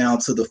all the way down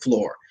to the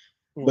floor.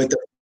 But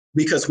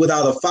because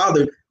without a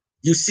father,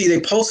 you see they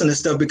posting this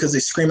stuff because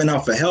they're screaming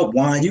out for help.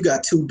 Juan, you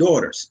got 2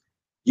 daughters.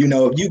 You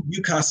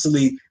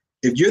constantly,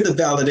 if you're the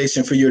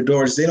validation for your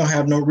daughters, they don't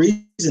have no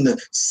reason to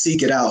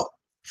seek it out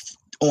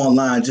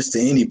online just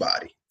to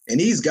anybody. And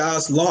these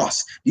guys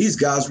lost. These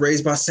guys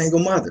raised by single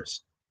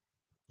mothers.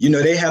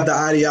 They have the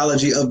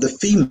ideology of the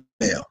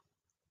female.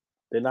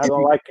 They're not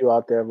gonna like you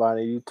out there,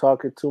 Vonnie. You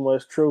talking too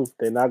much truth.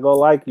 They're not gonna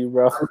like you,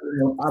 bro.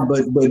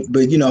 But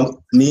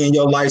me and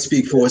your life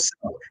speak for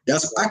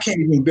itself. I can't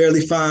even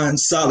barely find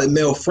solid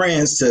male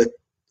friends to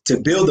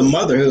build a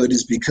motherhood,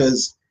 is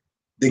because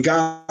the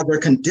guys are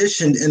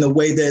conditioned in a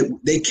way that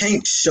they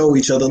can't show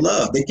each other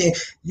love.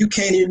 You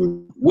can't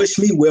even wish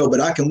me well,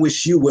 but I can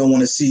wish you well.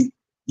 Want to see,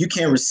 you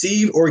can't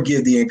receive or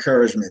give the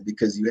encouragement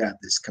because you have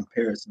this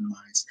comparison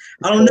minds.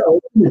 I don't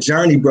know. It's the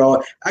journey,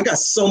 bro. I got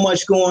so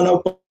much going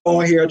up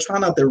on here. I try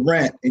not to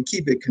rant and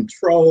keep it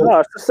controlled. No,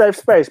 it's a safe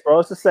space, bro.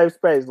 It's a safe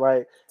space.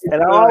 Like,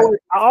 and I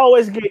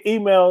always get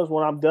emails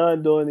when I'm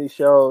done doing these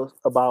shows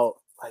about,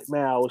 like,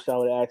 man, I wish I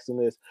would have asked him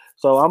this.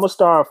 So I'm gonna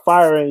start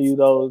firing you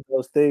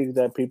those things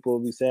that people will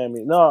be saying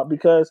me. No,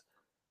 because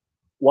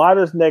why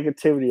does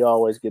negativity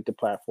always get the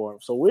platform?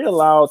 So we're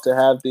allowed to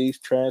have these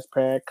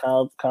transparent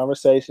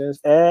conversations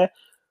and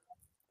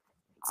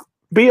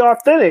be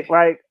authentic.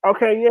 Like,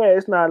 okay, yeah,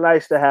 it's not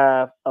nice to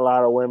have a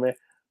lot of women,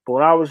 but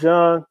when I was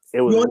young,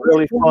 it was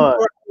really fun.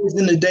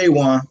 In the day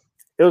one,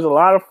 it was a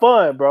lot of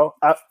fun, bro.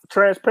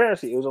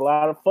 Transparency, it was a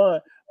lot of fun.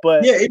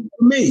 But yeah,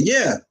 for me,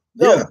 yeah.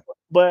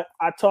 But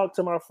I talk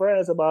to my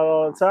friends about it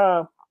all the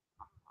time.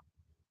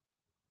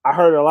 I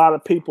heard a lot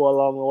of people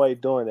along the way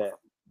doing that.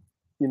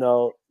 You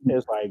know,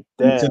 it's like,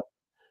 damn.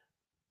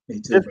 Me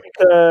too. Just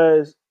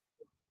because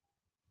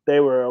they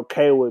were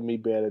okay with me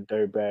being a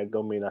dirtbag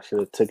don't mean I should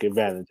have took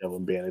advantage of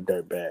them being a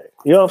dirtbag.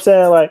 You know what I'm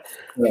saying? Like,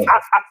 yeah.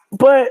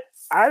 But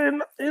I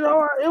didn't, you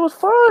know, it was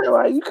fun.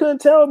 Like, you couldn't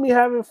tell me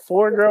having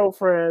 4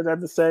 girlfriends at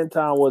the same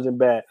time wasn't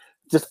bad.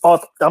 Just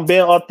I'm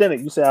being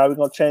authentic. You say, how are we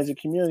going to change the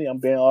community? I'm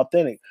being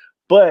authentic.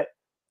 But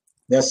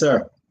yes,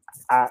 sir.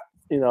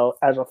 You know,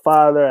 as a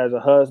father, as a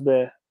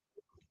husband,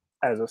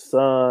 as a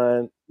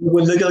son.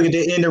 Well, look at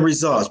the end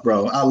results,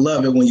 bro. I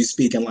love it when you're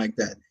speaking like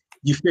that.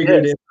 You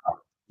figured it out.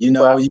 You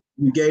know,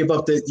 you gave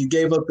up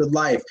the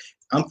life.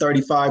 I'm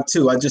 35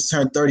 too. I just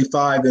turned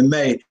 35 in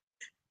May.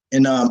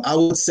 And I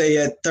would say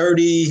at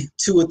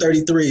 32 or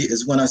 33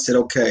 is when I said,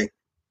 okay,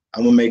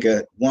 I'm gonna make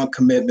one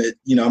commitment.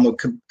 You know, I'm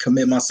gonna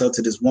commit myself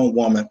to this one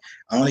woman.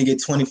 I only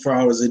get 24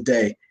 hours a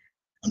day.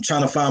 I'm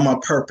trying to find my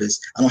purpose.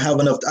 I don't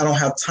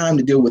have time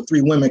to deal with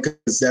 3 women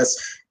because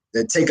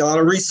that take a lot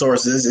of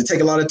resources. It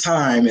take a lot of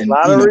time and a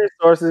lot of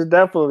resources,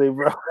 definitely,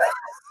 bro.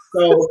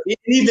 So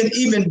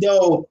even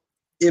though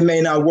it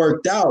may not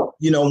worked out,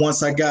 you know,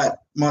 once I got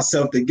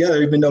myself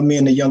together, even though me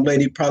and the young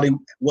lady probably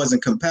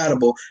wasn't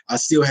compatible, I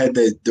still had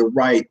the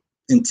right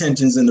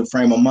intentions in the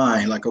frame of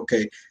mind. Like,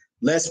 okay,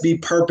 let's be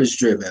purpose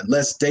driven.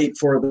 Let's date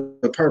for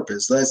the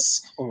purpose.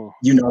 Let's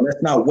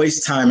not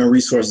waste time and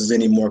resources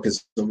anymore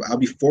because I'll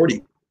be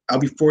 40. I'll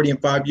be 40 in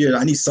 5 years.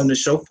 I need something to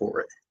show for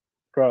it.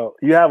 Bro,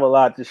 you have a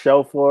lot to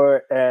show for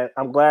it, and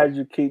I'm glad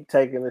you keep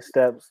taking the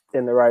steps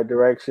in the right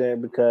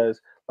direction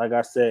because, like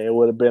I said, it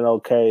would have been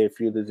okay if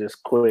you'd have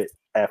just quit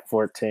at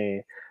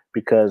 14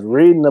 because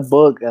reading the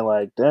book and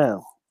like,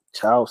 damn,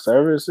 child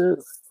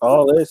services,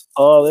 all this.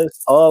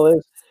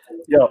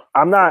 Yo,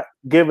 I'm not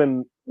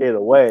giving it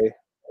away,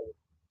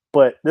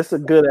 but this is a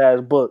good-ass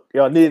book.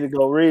 Y'all need to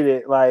go read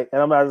it. Like,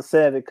 and I'm not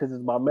saying it because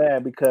it's my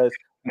man because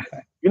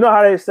you know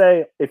how they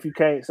say if you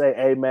can't say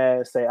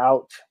amen, say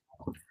ouch.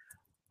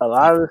 A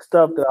lot of the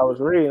stuff that I was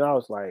reading, I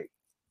was like,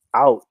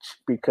 ouch,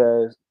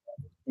 because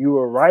you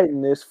were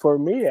writing this for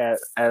me at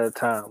a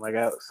time. Like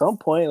at some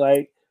point,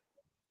 like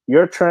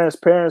your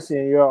transparency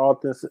and your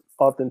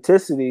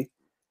authenticity,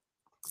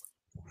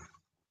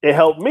 it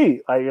helped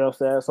me. Like, you know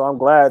what I'm saying? So I'm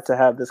glad to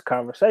have this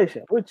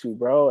conversation with you,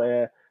 bro.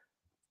 And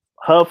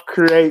Huff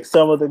creates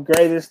some of the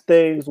greatest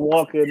things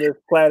walking this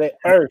planet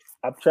Earth.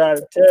 I'm trying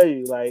to tell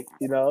you, like,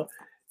 you know,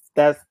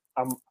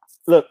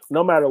 look,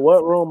 no matter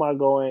what room I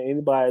go in,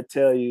 anybody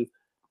tell you,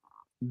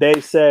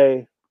 they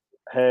say,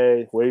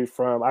 hey, where you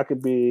from? I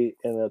could be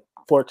in a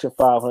Fortune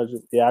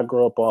 500. Yeah, I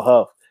grew up on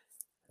Huff.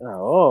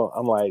 Oh,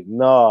 I'm like,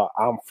 no,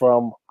 I'm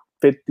from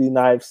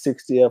 59th,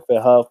 60th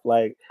at Huff.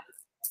 Like,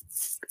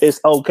 it's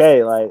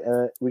okay. Like,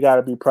 we got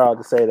to be proud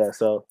to say that.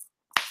 So,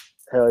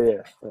 hell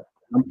yeah.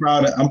 I'm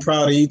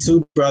proud of you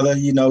too, brother.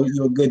 You know,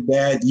 you're a good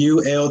dad. You,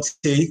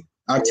 LT,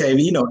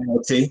 Octavia, you know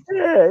LT.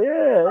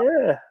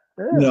 Yeah.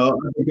 You know,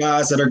 the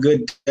guys that are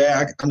good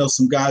dad. I know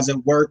some guys at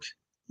work,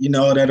 you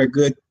know, that are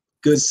good,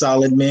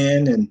 solid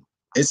men. And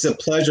it's a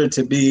pleasure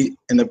to be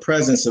in the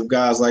presence of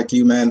guys like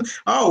you, man.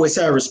 I always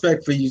had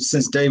respect for you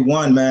since day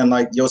one, man,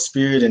 like your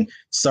spirit and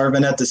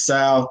serving at the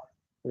South.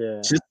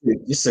 Yeah.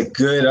 Just a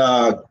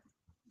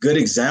good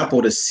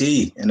example to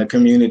see in the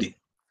community.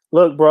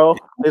 Look, bro,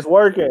 it's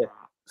working.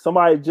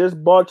 Somebody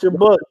just bought your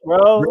book,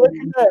 bro. Look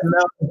at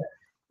that.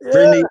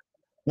 Brittany,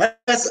 I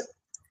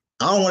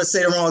don't want to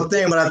say the wrong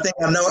thing, but I think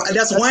I know.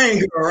 That's Wayne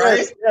girl,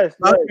 right? Yes.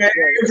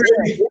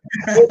 Okay.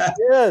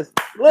 Yes.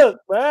 Look,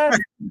 man.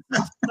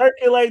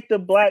 Circulate the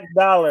black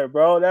dollar,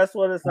 bro. That's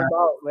what it's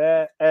about,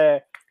 man.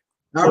 And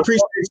I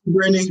appreciate you,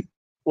 Brittany.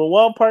 When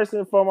one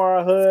person from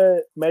our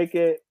hood make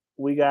it,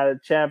 we got a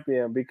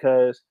champion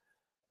because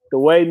the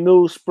way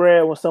news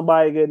spread when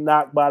somebody get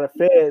knocked by the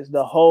feds,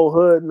 the whole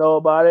hood know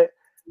about it.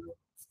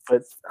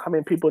 But how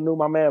many people knew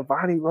my man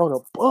Vonnie wrote a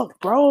book,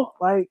 bro?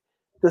 Like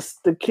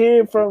the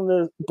kid from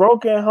the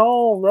broken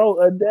home wrote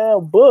a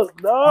damn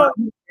book, dog.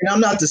 And I'm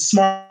not the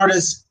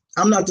smartest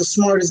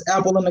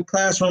apple in the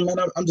classroom, man.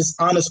 I'm just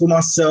honest with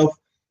myself.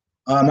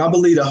 I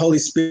believe the Holy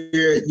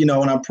Spirit,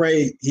 when I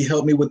pray, he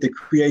helped me with the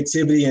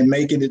creativity and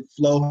making it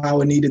flow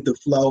how it needed to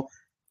flow.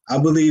 I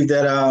believe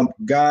that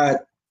God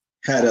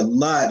had a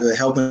lot of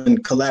helping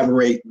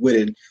collaborate with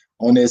it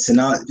on this.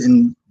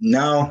 And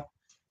now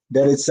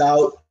that it's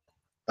out,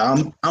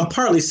 I'm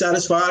partly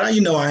satisfied. I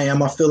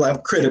am. I feel like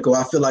I'm critical.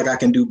 I feel like I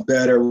can do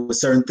better with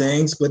certain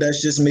things, but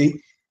that's just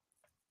me.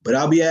 But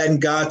I'll be adding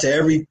God to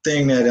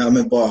everything that I'm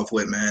involved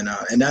with, man.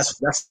 And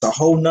that's a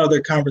whole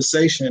nother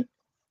conversation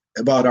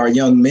about our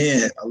young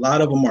men. A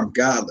lot of them are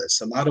godless.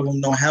 A lot of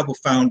them don't have a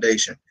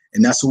foundation.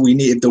 And that's what we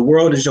need. If the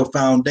world is your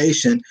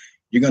foundation,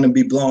 you're going to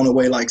be blown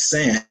away like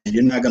sand.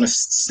 You're not going to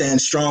stand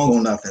strong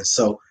on nothing.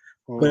 So,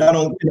 but I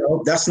don't,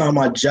 that's not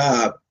my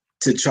job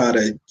to try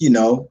to,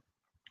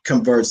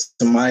 convert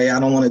somebody. I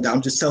don't want to,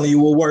 I'm just telling you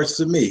what works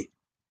for me.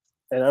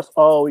 And that's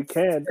all we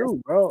can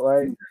do, bro.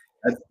 Like,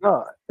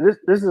 no,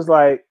 this is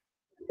like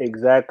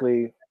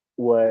exactly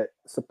what's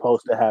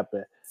supposed to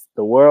happen.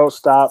 The world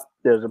stopped.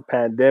 There's a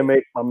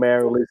pandemic. My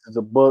man releases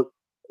a book,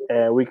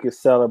 and we can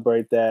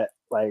celebrate that,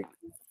 like,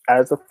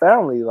 as a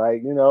family.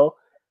 Like,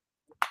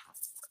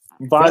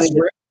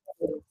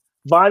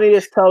 Bonnie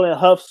is telling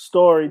Huff's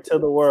story to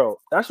the world.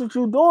 That's what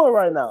you're doing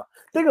right now.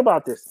 Think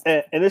about this.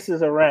 And this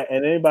is a rant.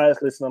 And anybody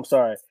that's listening, I'm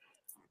sorry.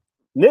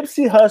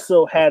 Nipsey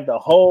Hussle had the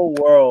whole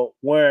world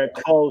wearing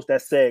clothes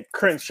that said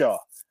Crenshaw.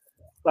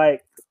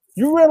 Like,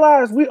 you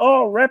realize we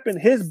all repping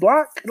his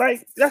block?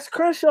 Like, that's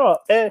Crenshaw.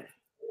 And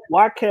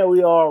why can't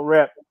we all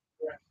rep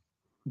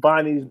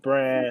Bonnie's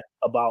brand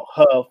about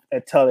Huff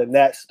and telling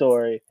that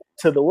story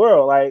to the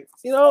world? Like,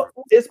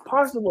 it's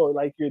possible.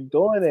 Like, you're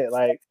doing it.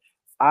 Like,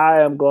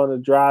 I am going to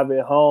drive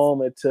it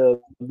home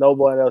until no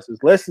one else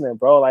is listening,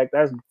 bro. Like,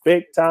 that's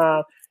big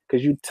time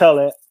because you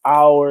telling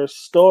our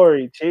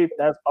story, Chief.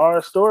 That's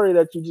our story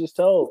that you just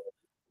told.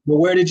 Well,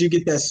 where did you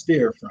get that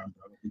spirit from,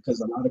 bro?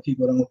 Because a lot of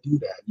people don't do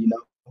that,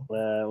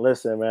 Man,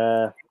 listen,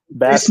 man.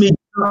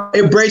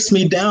 It breaks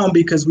me down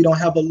because we don't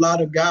have a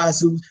lot of guys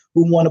who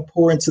want to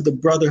pour into the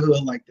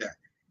brotherhood like that.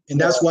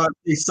 And that's why I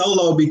say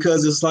solo,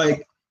 because it's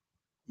like,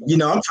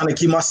 I'm trying to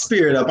keep my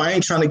spirit up. I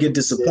ain't trying to get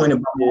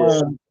disappointed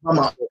by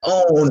my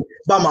own.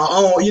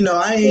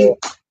 I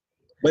ain't,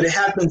 but it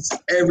happens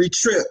every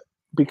trip.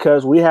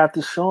 Because we have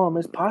to show them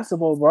it's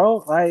possible, bro.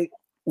 Like,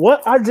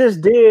 what I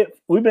just did,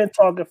 we've been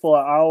talking for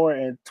an hour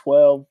and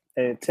 12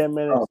 and 10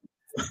 minutes.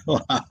 Oh.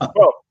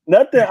 Bro,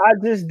 nothing I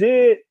just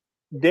did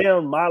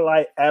damn my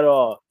light at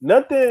all.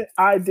 Nothing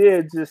I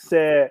did just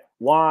said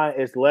Juan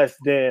is less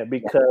than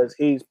because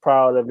he's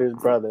proud of his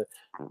brother.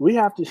 We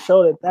have to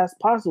show that that's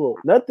possible.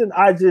 Nothing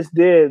I just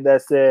did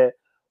that said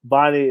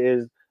Bonnie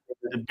is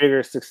the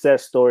bigger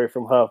success story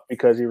from Huff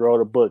because he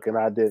wrote a book and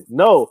I did.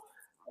 No,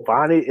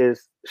 Bonnie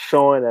is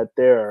showing that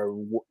there are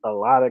a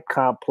lot of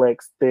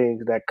complex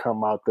things that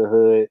come out the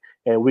hood,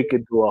 and we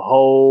could do a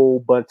whole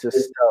bunch of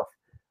stuff.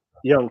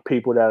 Young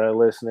people that are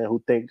listening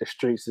who think the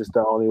streets is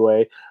the only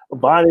way.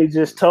 Bonnie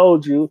just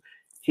told you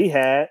he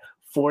had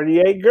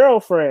 48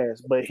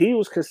 girlfriends, but he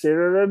was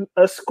considered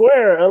a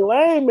square, a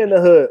lame in the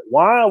hood.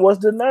 Juan was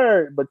the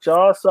nerd, but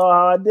y'all saw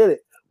how I did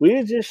it. We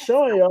are just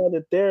showing y'all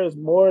that there's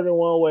more than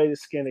one way to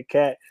skin a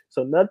cat.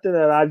 So nothing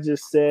that I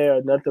just said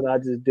or nothing I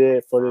just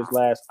did for this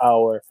last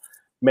hour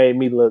made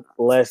me look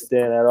less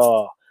than at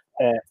all.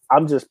 And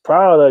I'm just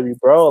proud of you,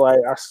 bro. Like,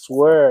 I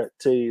swear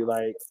to you,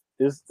 like,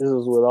 this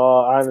is with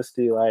all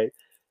honesty. Like,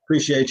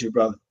 appreciate you,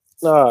 brother.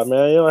 Nah,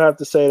 man, you don't have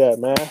to say that,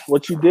 man.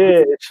 What you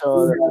did,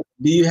 Sean.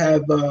 Do you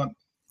have? I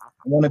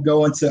want to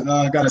go into.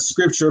 I got a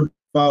scripture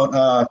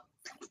about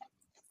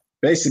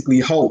basically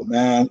hope,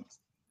 man.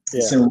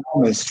 It's in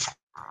Romans.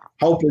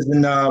 Hope is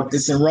in.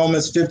 It's in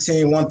Romans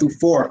 15,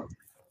 1-4.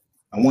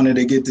 I wanted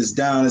to get this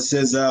down. It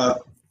says,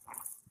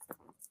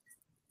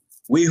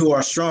 "We who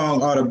are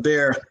strong ought to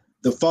bear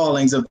the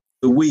fallings of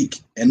the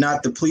weak, and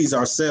not to please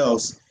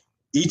ourselves.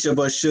 Each of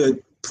us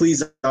should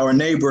please our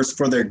neighbors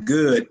for their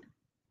good,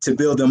 to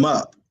build them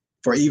up.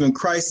 For even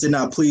Christ did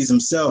not please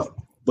himself,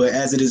 but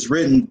as it is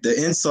written, the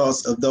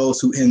insults of those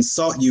who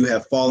insult you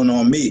have fallen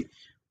on me.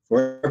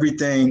 For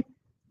everything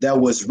that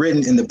was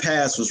written in the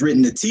past was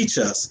written to teach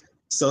us,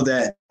 so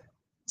that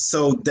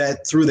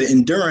through the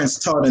endurance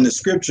taught in the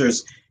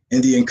scriptures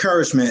and the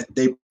encouragement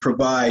they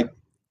provide,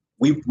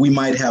 we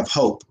might have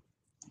hope."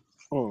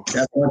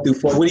 That's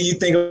 1-4. What do you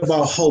think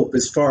about hope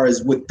as far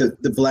as with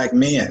the black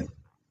man?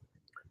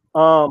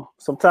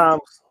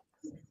 Sometimes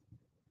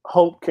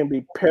hope can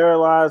be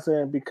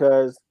paralyzing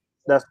because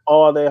that's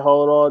all they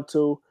hold on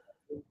to.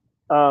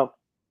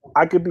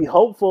 I could be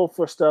hopeful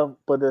for stuff,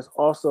 but there's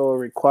also a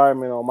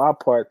requirement on my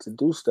part to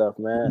do stuff,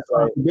 man.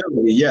 Like,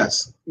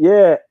 yes.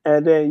 Yeah,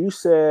 and then you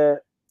said,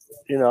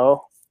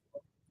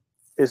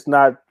 it's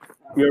not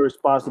your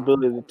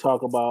responsibility to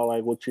talk about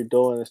like what you're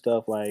doing and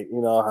stuff. Like,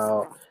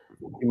 how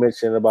you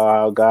mentioned about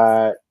how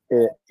God,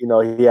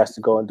 he has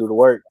to go and do the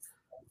work.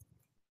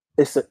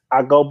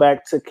 I go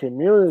back to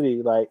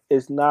community. Like,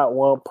 it's not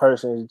one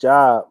person's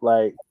job.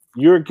 Like,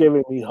 you're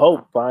giving me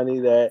hope, Bonnie,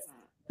 that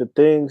the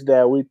things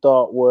that we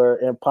thought were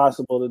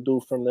impossible to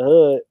do from the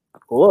hood,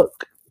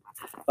 look,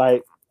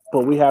 like,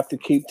 but we have to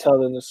keep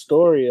telling the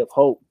story of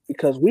hope,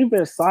 because we've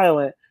been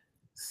silent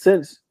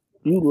since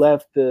you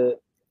left the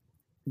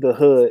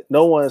hood.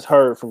 No one's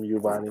heard from you,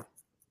 Bonnie.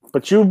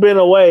 But you've been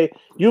away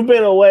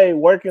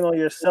working on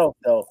yourself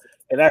though,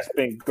 and that's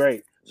been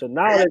great. So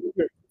now that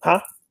you're,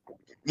 I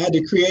had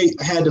to create,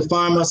 I had to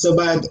find myself.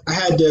 I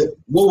had to,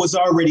 what was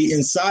already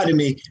inside of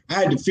me, I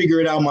had to figure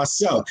it out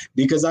myself,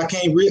 because I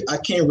can't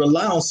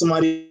rely on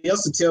somebody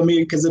else to tell me,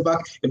 because if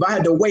I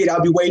had to wait,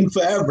 I'd be waiting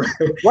forever.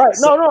 Right.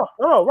 So,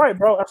 no, right,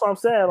 bro. That's what I'm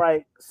saying.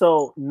 Like,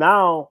 so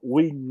now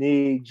we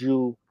need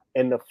you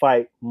in the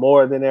fight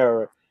more than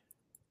ever.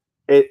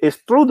 It's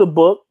through the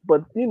book,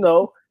 but you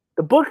know,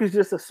 the book is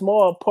just a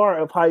small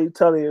part of how you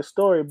telling your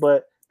story,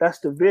 but that's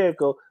the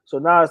vehicle. So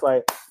now it's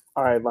like,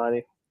 all right,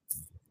 Bonnie,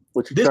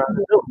 what you trying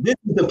to do? This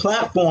is the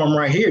platform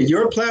right here.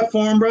 Your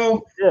platform,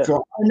 bro, for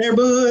our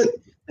neighborhood.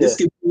 This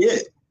could be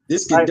it.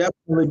 This could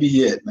definitely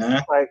be it,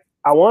 man. Like,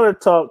 I want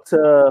to talk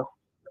to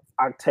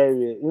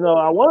Octavia. You know,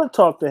 I want to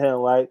talk to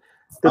him. Like,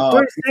 the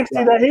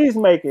 360 that he's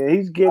making,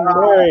 he's getting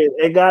married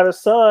and got a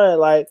son.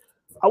 Like,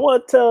 I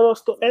want to tell those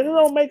stories, and it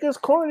don't make us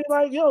corny.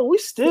 Like, yo, we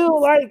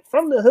still like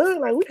from the hood.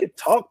 Like, we could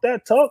talk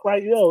that talk.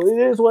 Like, yo, it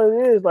is what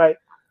it is. Like,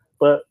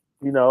 but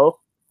you know,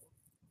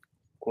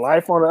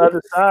 life on the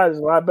other side is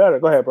a lot better.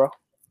 Go ahead, bro.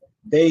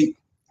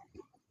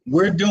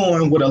 We're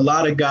doing what a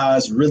lot of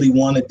guys really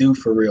want to do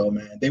for real,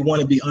 man. They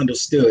want to be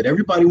understood.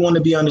 Everybody want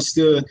to be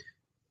understood.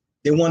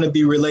 They want to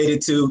be related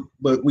to,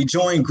 but we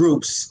join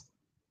groups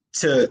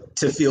to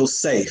feel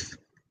safe.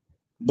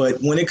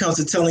 But when it comes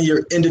to telling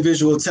your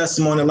individual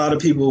testimony, a lot of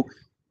people,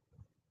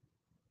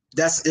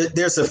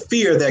 there's a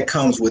fear that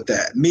comes with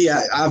that. Me,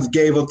 I've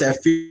gave up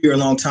that fear a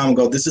long time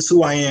ago. This is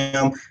who I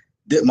am.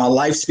 My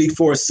life speaks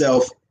for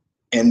itself,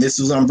 and this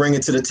is what I'm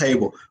bringing to the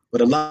table.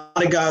 But a lot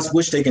of guys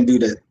wish they can do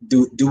that,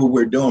 do what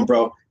we're doing,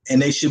 bro,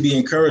 and they should be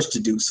encouraged to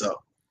do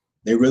so.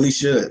 They really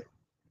should.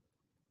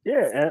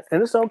 Yeah,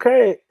 and it's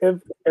okay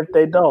if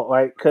they don't,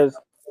 like, because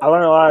I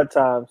learn a lot of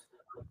times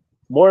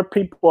more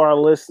people are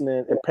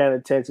listening and paying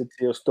attention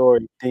to your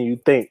story than you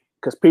think,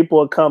 because people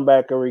will come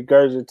back and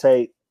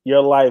regurgitate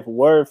your life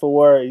word for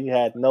word, and you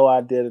had no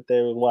idea that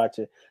they were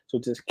watching. So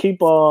just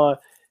keep on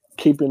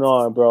keeping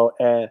on, bro.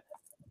 And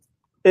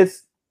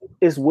it's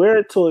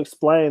weird to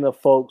explain to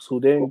folks who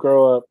didn't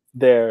grow up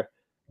there,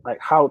 like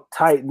how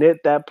tight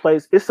knit that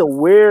place. It's a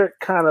weird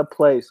kind of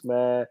place,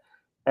 man.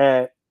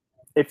 And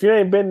if you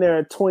ain't been there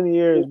in 20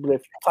 years, but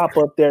if you pop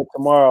up there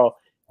tomorrow,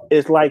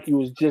 it's like you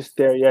was just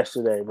there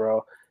yesterday,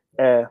 bro.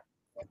 And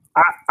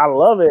I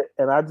love it,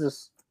 and I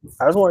just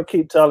want to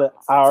keep telling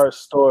our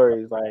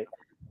stories, like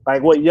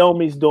what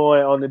Yomi's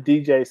doing on the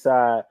DJ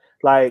side,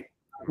 like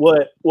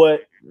what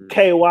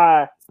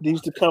KY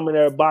used to come in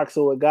there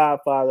boxing with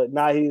Godfather.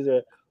 Now he's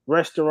a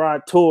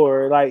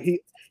restaurateur. Like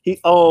he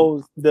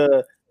owns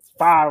the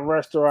 5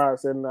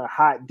 restaurants and the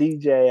hot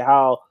DJ.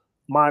 How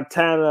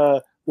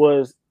Montana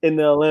was in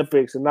the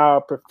Olympics and now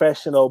a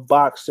professional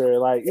boxer.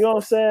 Like, you know what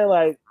I'm saying?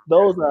 Like,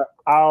 those are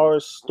our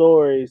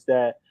stories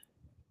that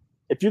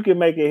if you can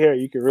make it here,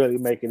 you can really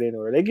make it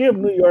anywhere. They give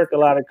New York a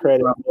lot of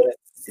credit. But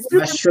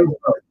that's true.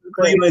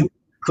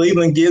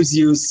 Cleveland gives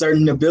you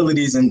certain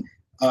abilities and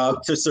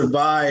to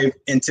survive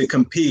and to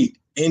compete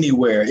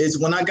anywhere. It's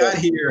when I got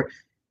here,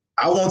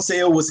 I won't say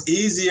it was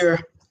easier.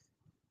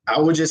 I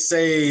would just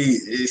say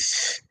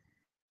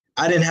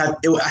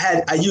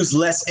I used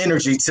less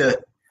energy to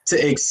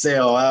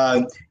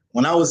excel.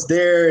 When I was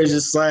there, it's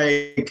just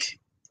like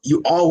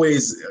you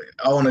always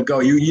want to go.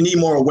 You need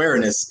more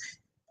awareness.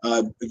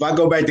 If I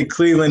go back to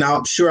Cleveland,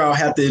 I'm sure I'll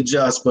have to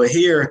adjust. But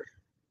here,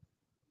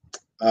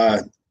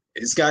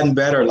 it's gotten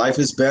better. Life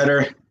is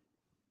better.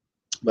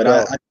 But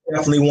I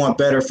definitely want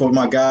better for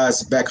my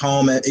guys back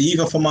home, and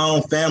even for my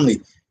own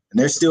family. And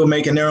they're still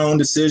making their own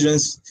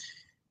decisions.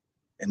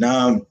 And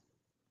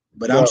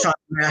but I'm trying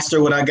to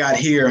master what I got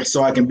here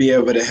so I can be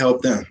able to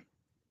help them.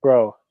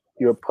 Bro,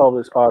 you're a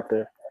published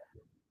author.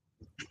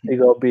 You're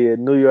gonna be a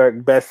New York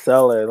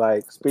bestseller.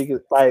 Like, speaking,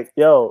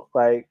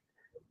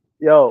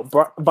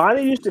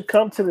 Bonnie used to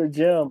come to the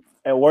gym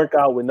and work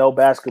out with no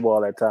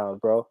basketball at times,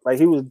 bro. Like,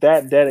 he was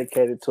that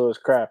dedicated to his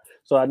craft.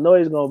 So I know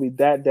he's gonna be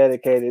that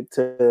dedicated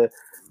to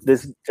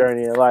this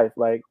journey in life.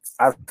 Like,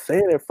 I've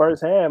seen it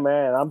firsthand,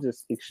 man. I'm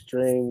just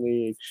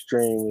extremely,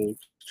 extremely,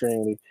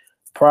 extremely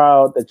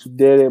proud that you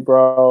did it,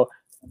 bro.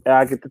 And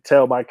I get to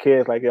tell my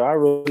kids, like, yo, I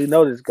really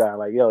know this guy.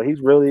 Like, yo, he's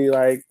really,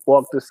 like,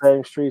 walked the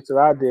same streets that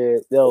I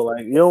did. Yo,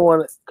 like, you don't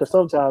want to, because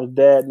sometimes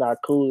dad not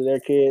cool to their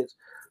kids.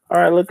 All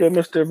right, look at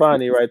Mr.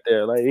 Bonnie right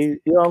there. Like, you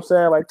know what I'm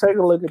saying? Like, take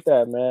a look at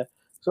that, man.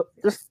 So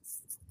just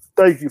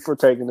thank you for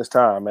taking this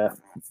time, man.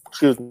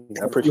 Excuse me.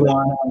 I appreciate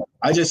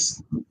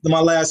it.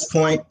 My last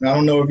point, I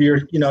don't know if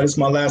this is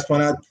my last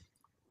point.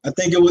 I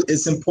think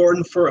it's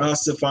important for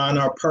us to find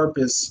our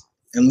purpose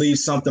and leave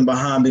something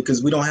behind,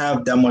 because we don't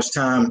have that much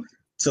time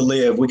to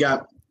live. We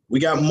got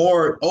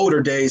more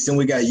older days than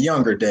we got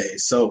younger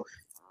days. So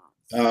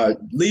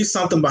leave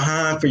something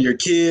behind for your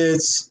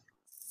kids.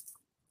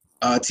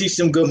 Teach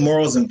them good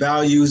morals and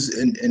values,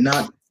 and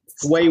not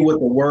sway with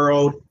the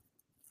world,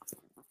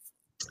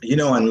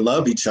 and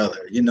love each other.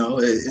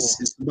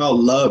 It's about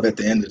love at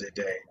the end of the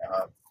day.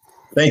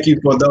 Thank you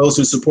for those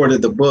who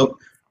supported the book.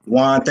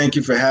 Juan, thank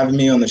you for having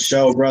me on the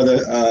show, brother.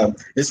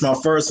 It's my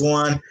first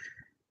one.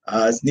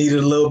 It's needed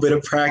a little bit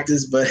of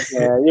practice, but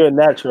yeah, you're a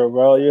natural,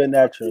 bro. You're a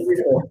natural.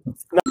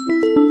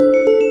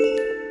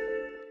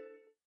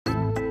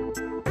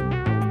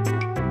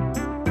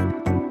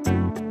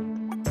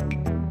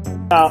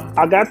 Now,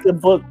 I got the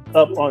book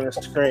up on the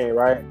screen,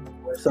 right?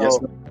 So yes,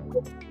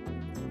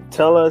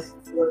 tell us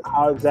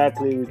how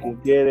exactly we can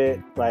get it.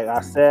 Like I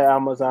said,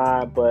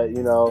 Amazon, but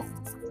you know,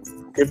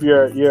 give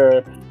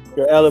your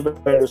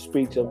elevator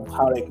speech of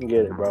how they can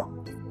get it, bro.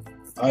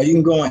 you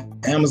can go on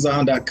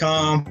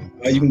Amazon.com.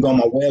 You can go on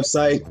my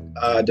website,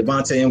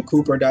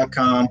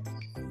 DevonteMCooper.com.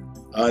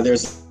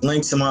 There's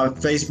links in my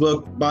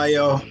Facebook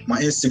bio, my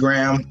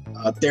Instagram,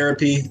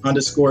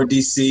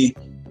 therapy_DC.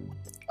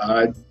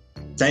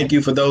 Thank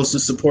you for those who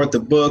support the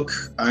book.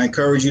 I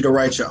encourage you to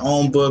write your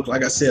own book.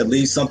 Like I said,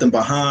 leave something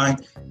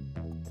behind.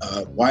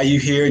 While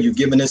you're here, you're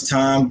given this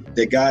time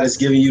that God has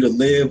given you to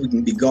live. We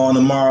can be gone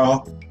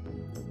tomorrow.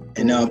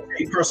 And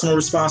take personal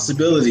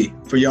responsibility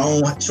for your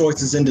own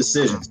choices and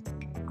decisions.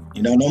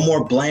 You know, no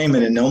more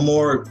blaming and no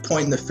more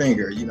pointing the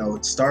finger. You know,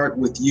 start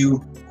with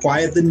you,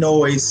 quiet the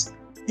noise,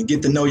 and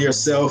get to know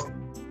yourself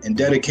and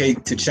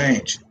dedicate to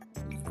change.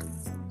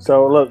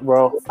 So look,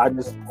 bro, I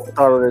just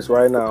thought of this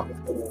right now.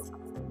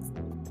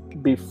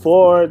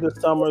 Before the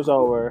summer's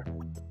over,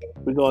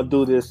 we're gonna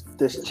do this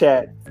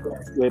chat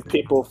with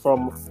people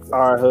from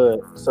our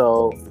hood.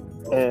 So,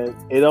 and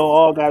it don't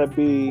all gotta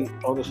be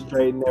on the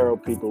straight and narrow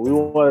people. We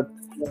want to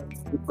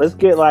let's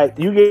get like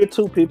you get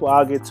 2 people,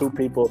 I'll get 2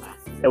 people,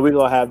 and we're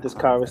gonna have this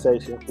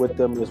conversation with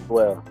them as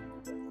well.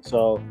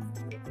 So,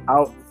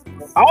 I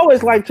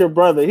always liked your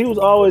brother. He was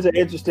always an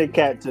interesting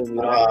cat to me.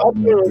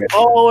 Was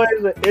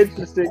always an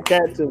interesting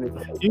cat to me.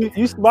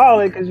 You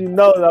smiling because you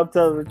know that I'm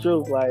telling the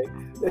truth, like.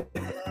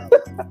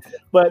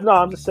 But no,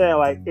 I'm just saying,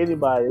 like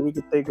anybody we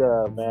can think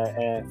of, man,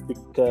 and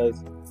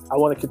because I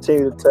want to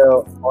continue to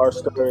tell our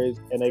stories,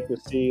 and they can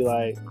see,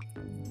 like,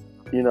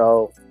 you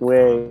know,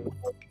 when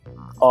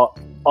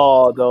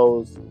all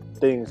those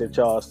things that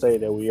y'all say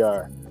that we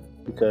are,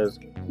 because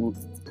we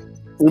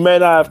may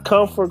not have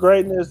come for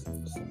greatness,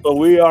 but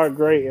we are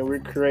great, and we're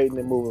creating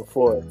and moving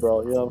forward,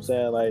 bro. You know what I'm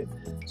saying? Like,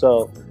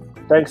 so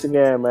thanks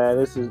again, man.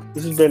 This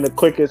has been the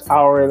quickest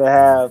hour and a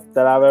half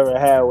that I've ever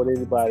had with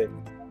anybody.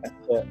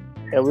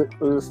 And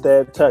we'll stay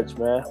in touch,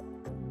 man.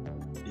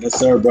 Yes,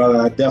 sir, brother.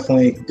 I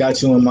definitely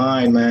got you in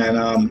mind, man.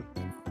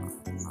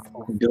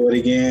 Do it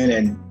again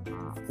and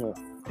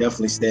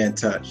definitely stay in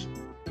touch.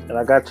 And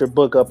I got your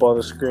book up on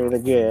the screen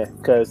again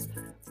because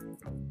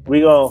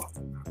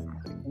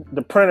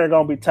the printer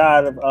gonna be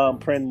tired of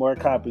printing more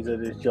copies of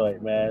this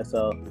joint, man.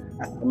 So,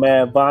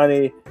 man,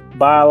 Bonnie,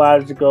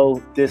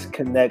 Biological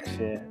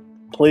Disconnection.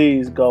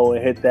 Please go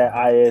and hit that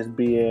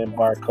ISBN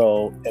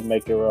barcode and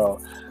make it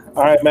roll.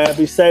 All right, man.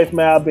 Be safe,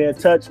 man. I'll be in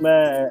touch,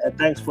 man. And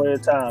thanks for your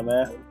time,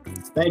 man.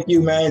 Thank you,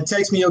 man.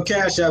 Text me your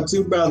Cash App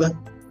too, brother.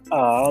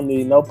 I don't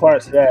need no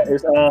parts of that.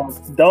 It's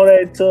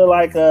donate to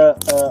like a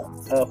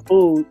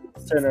food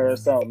center or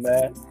something,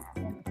 man.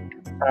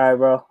 All right,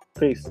 bro.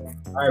 Peace.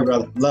 All right,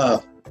 brother.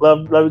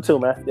 Love you too,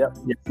 man. Yep.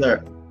 Yes,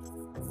 sir.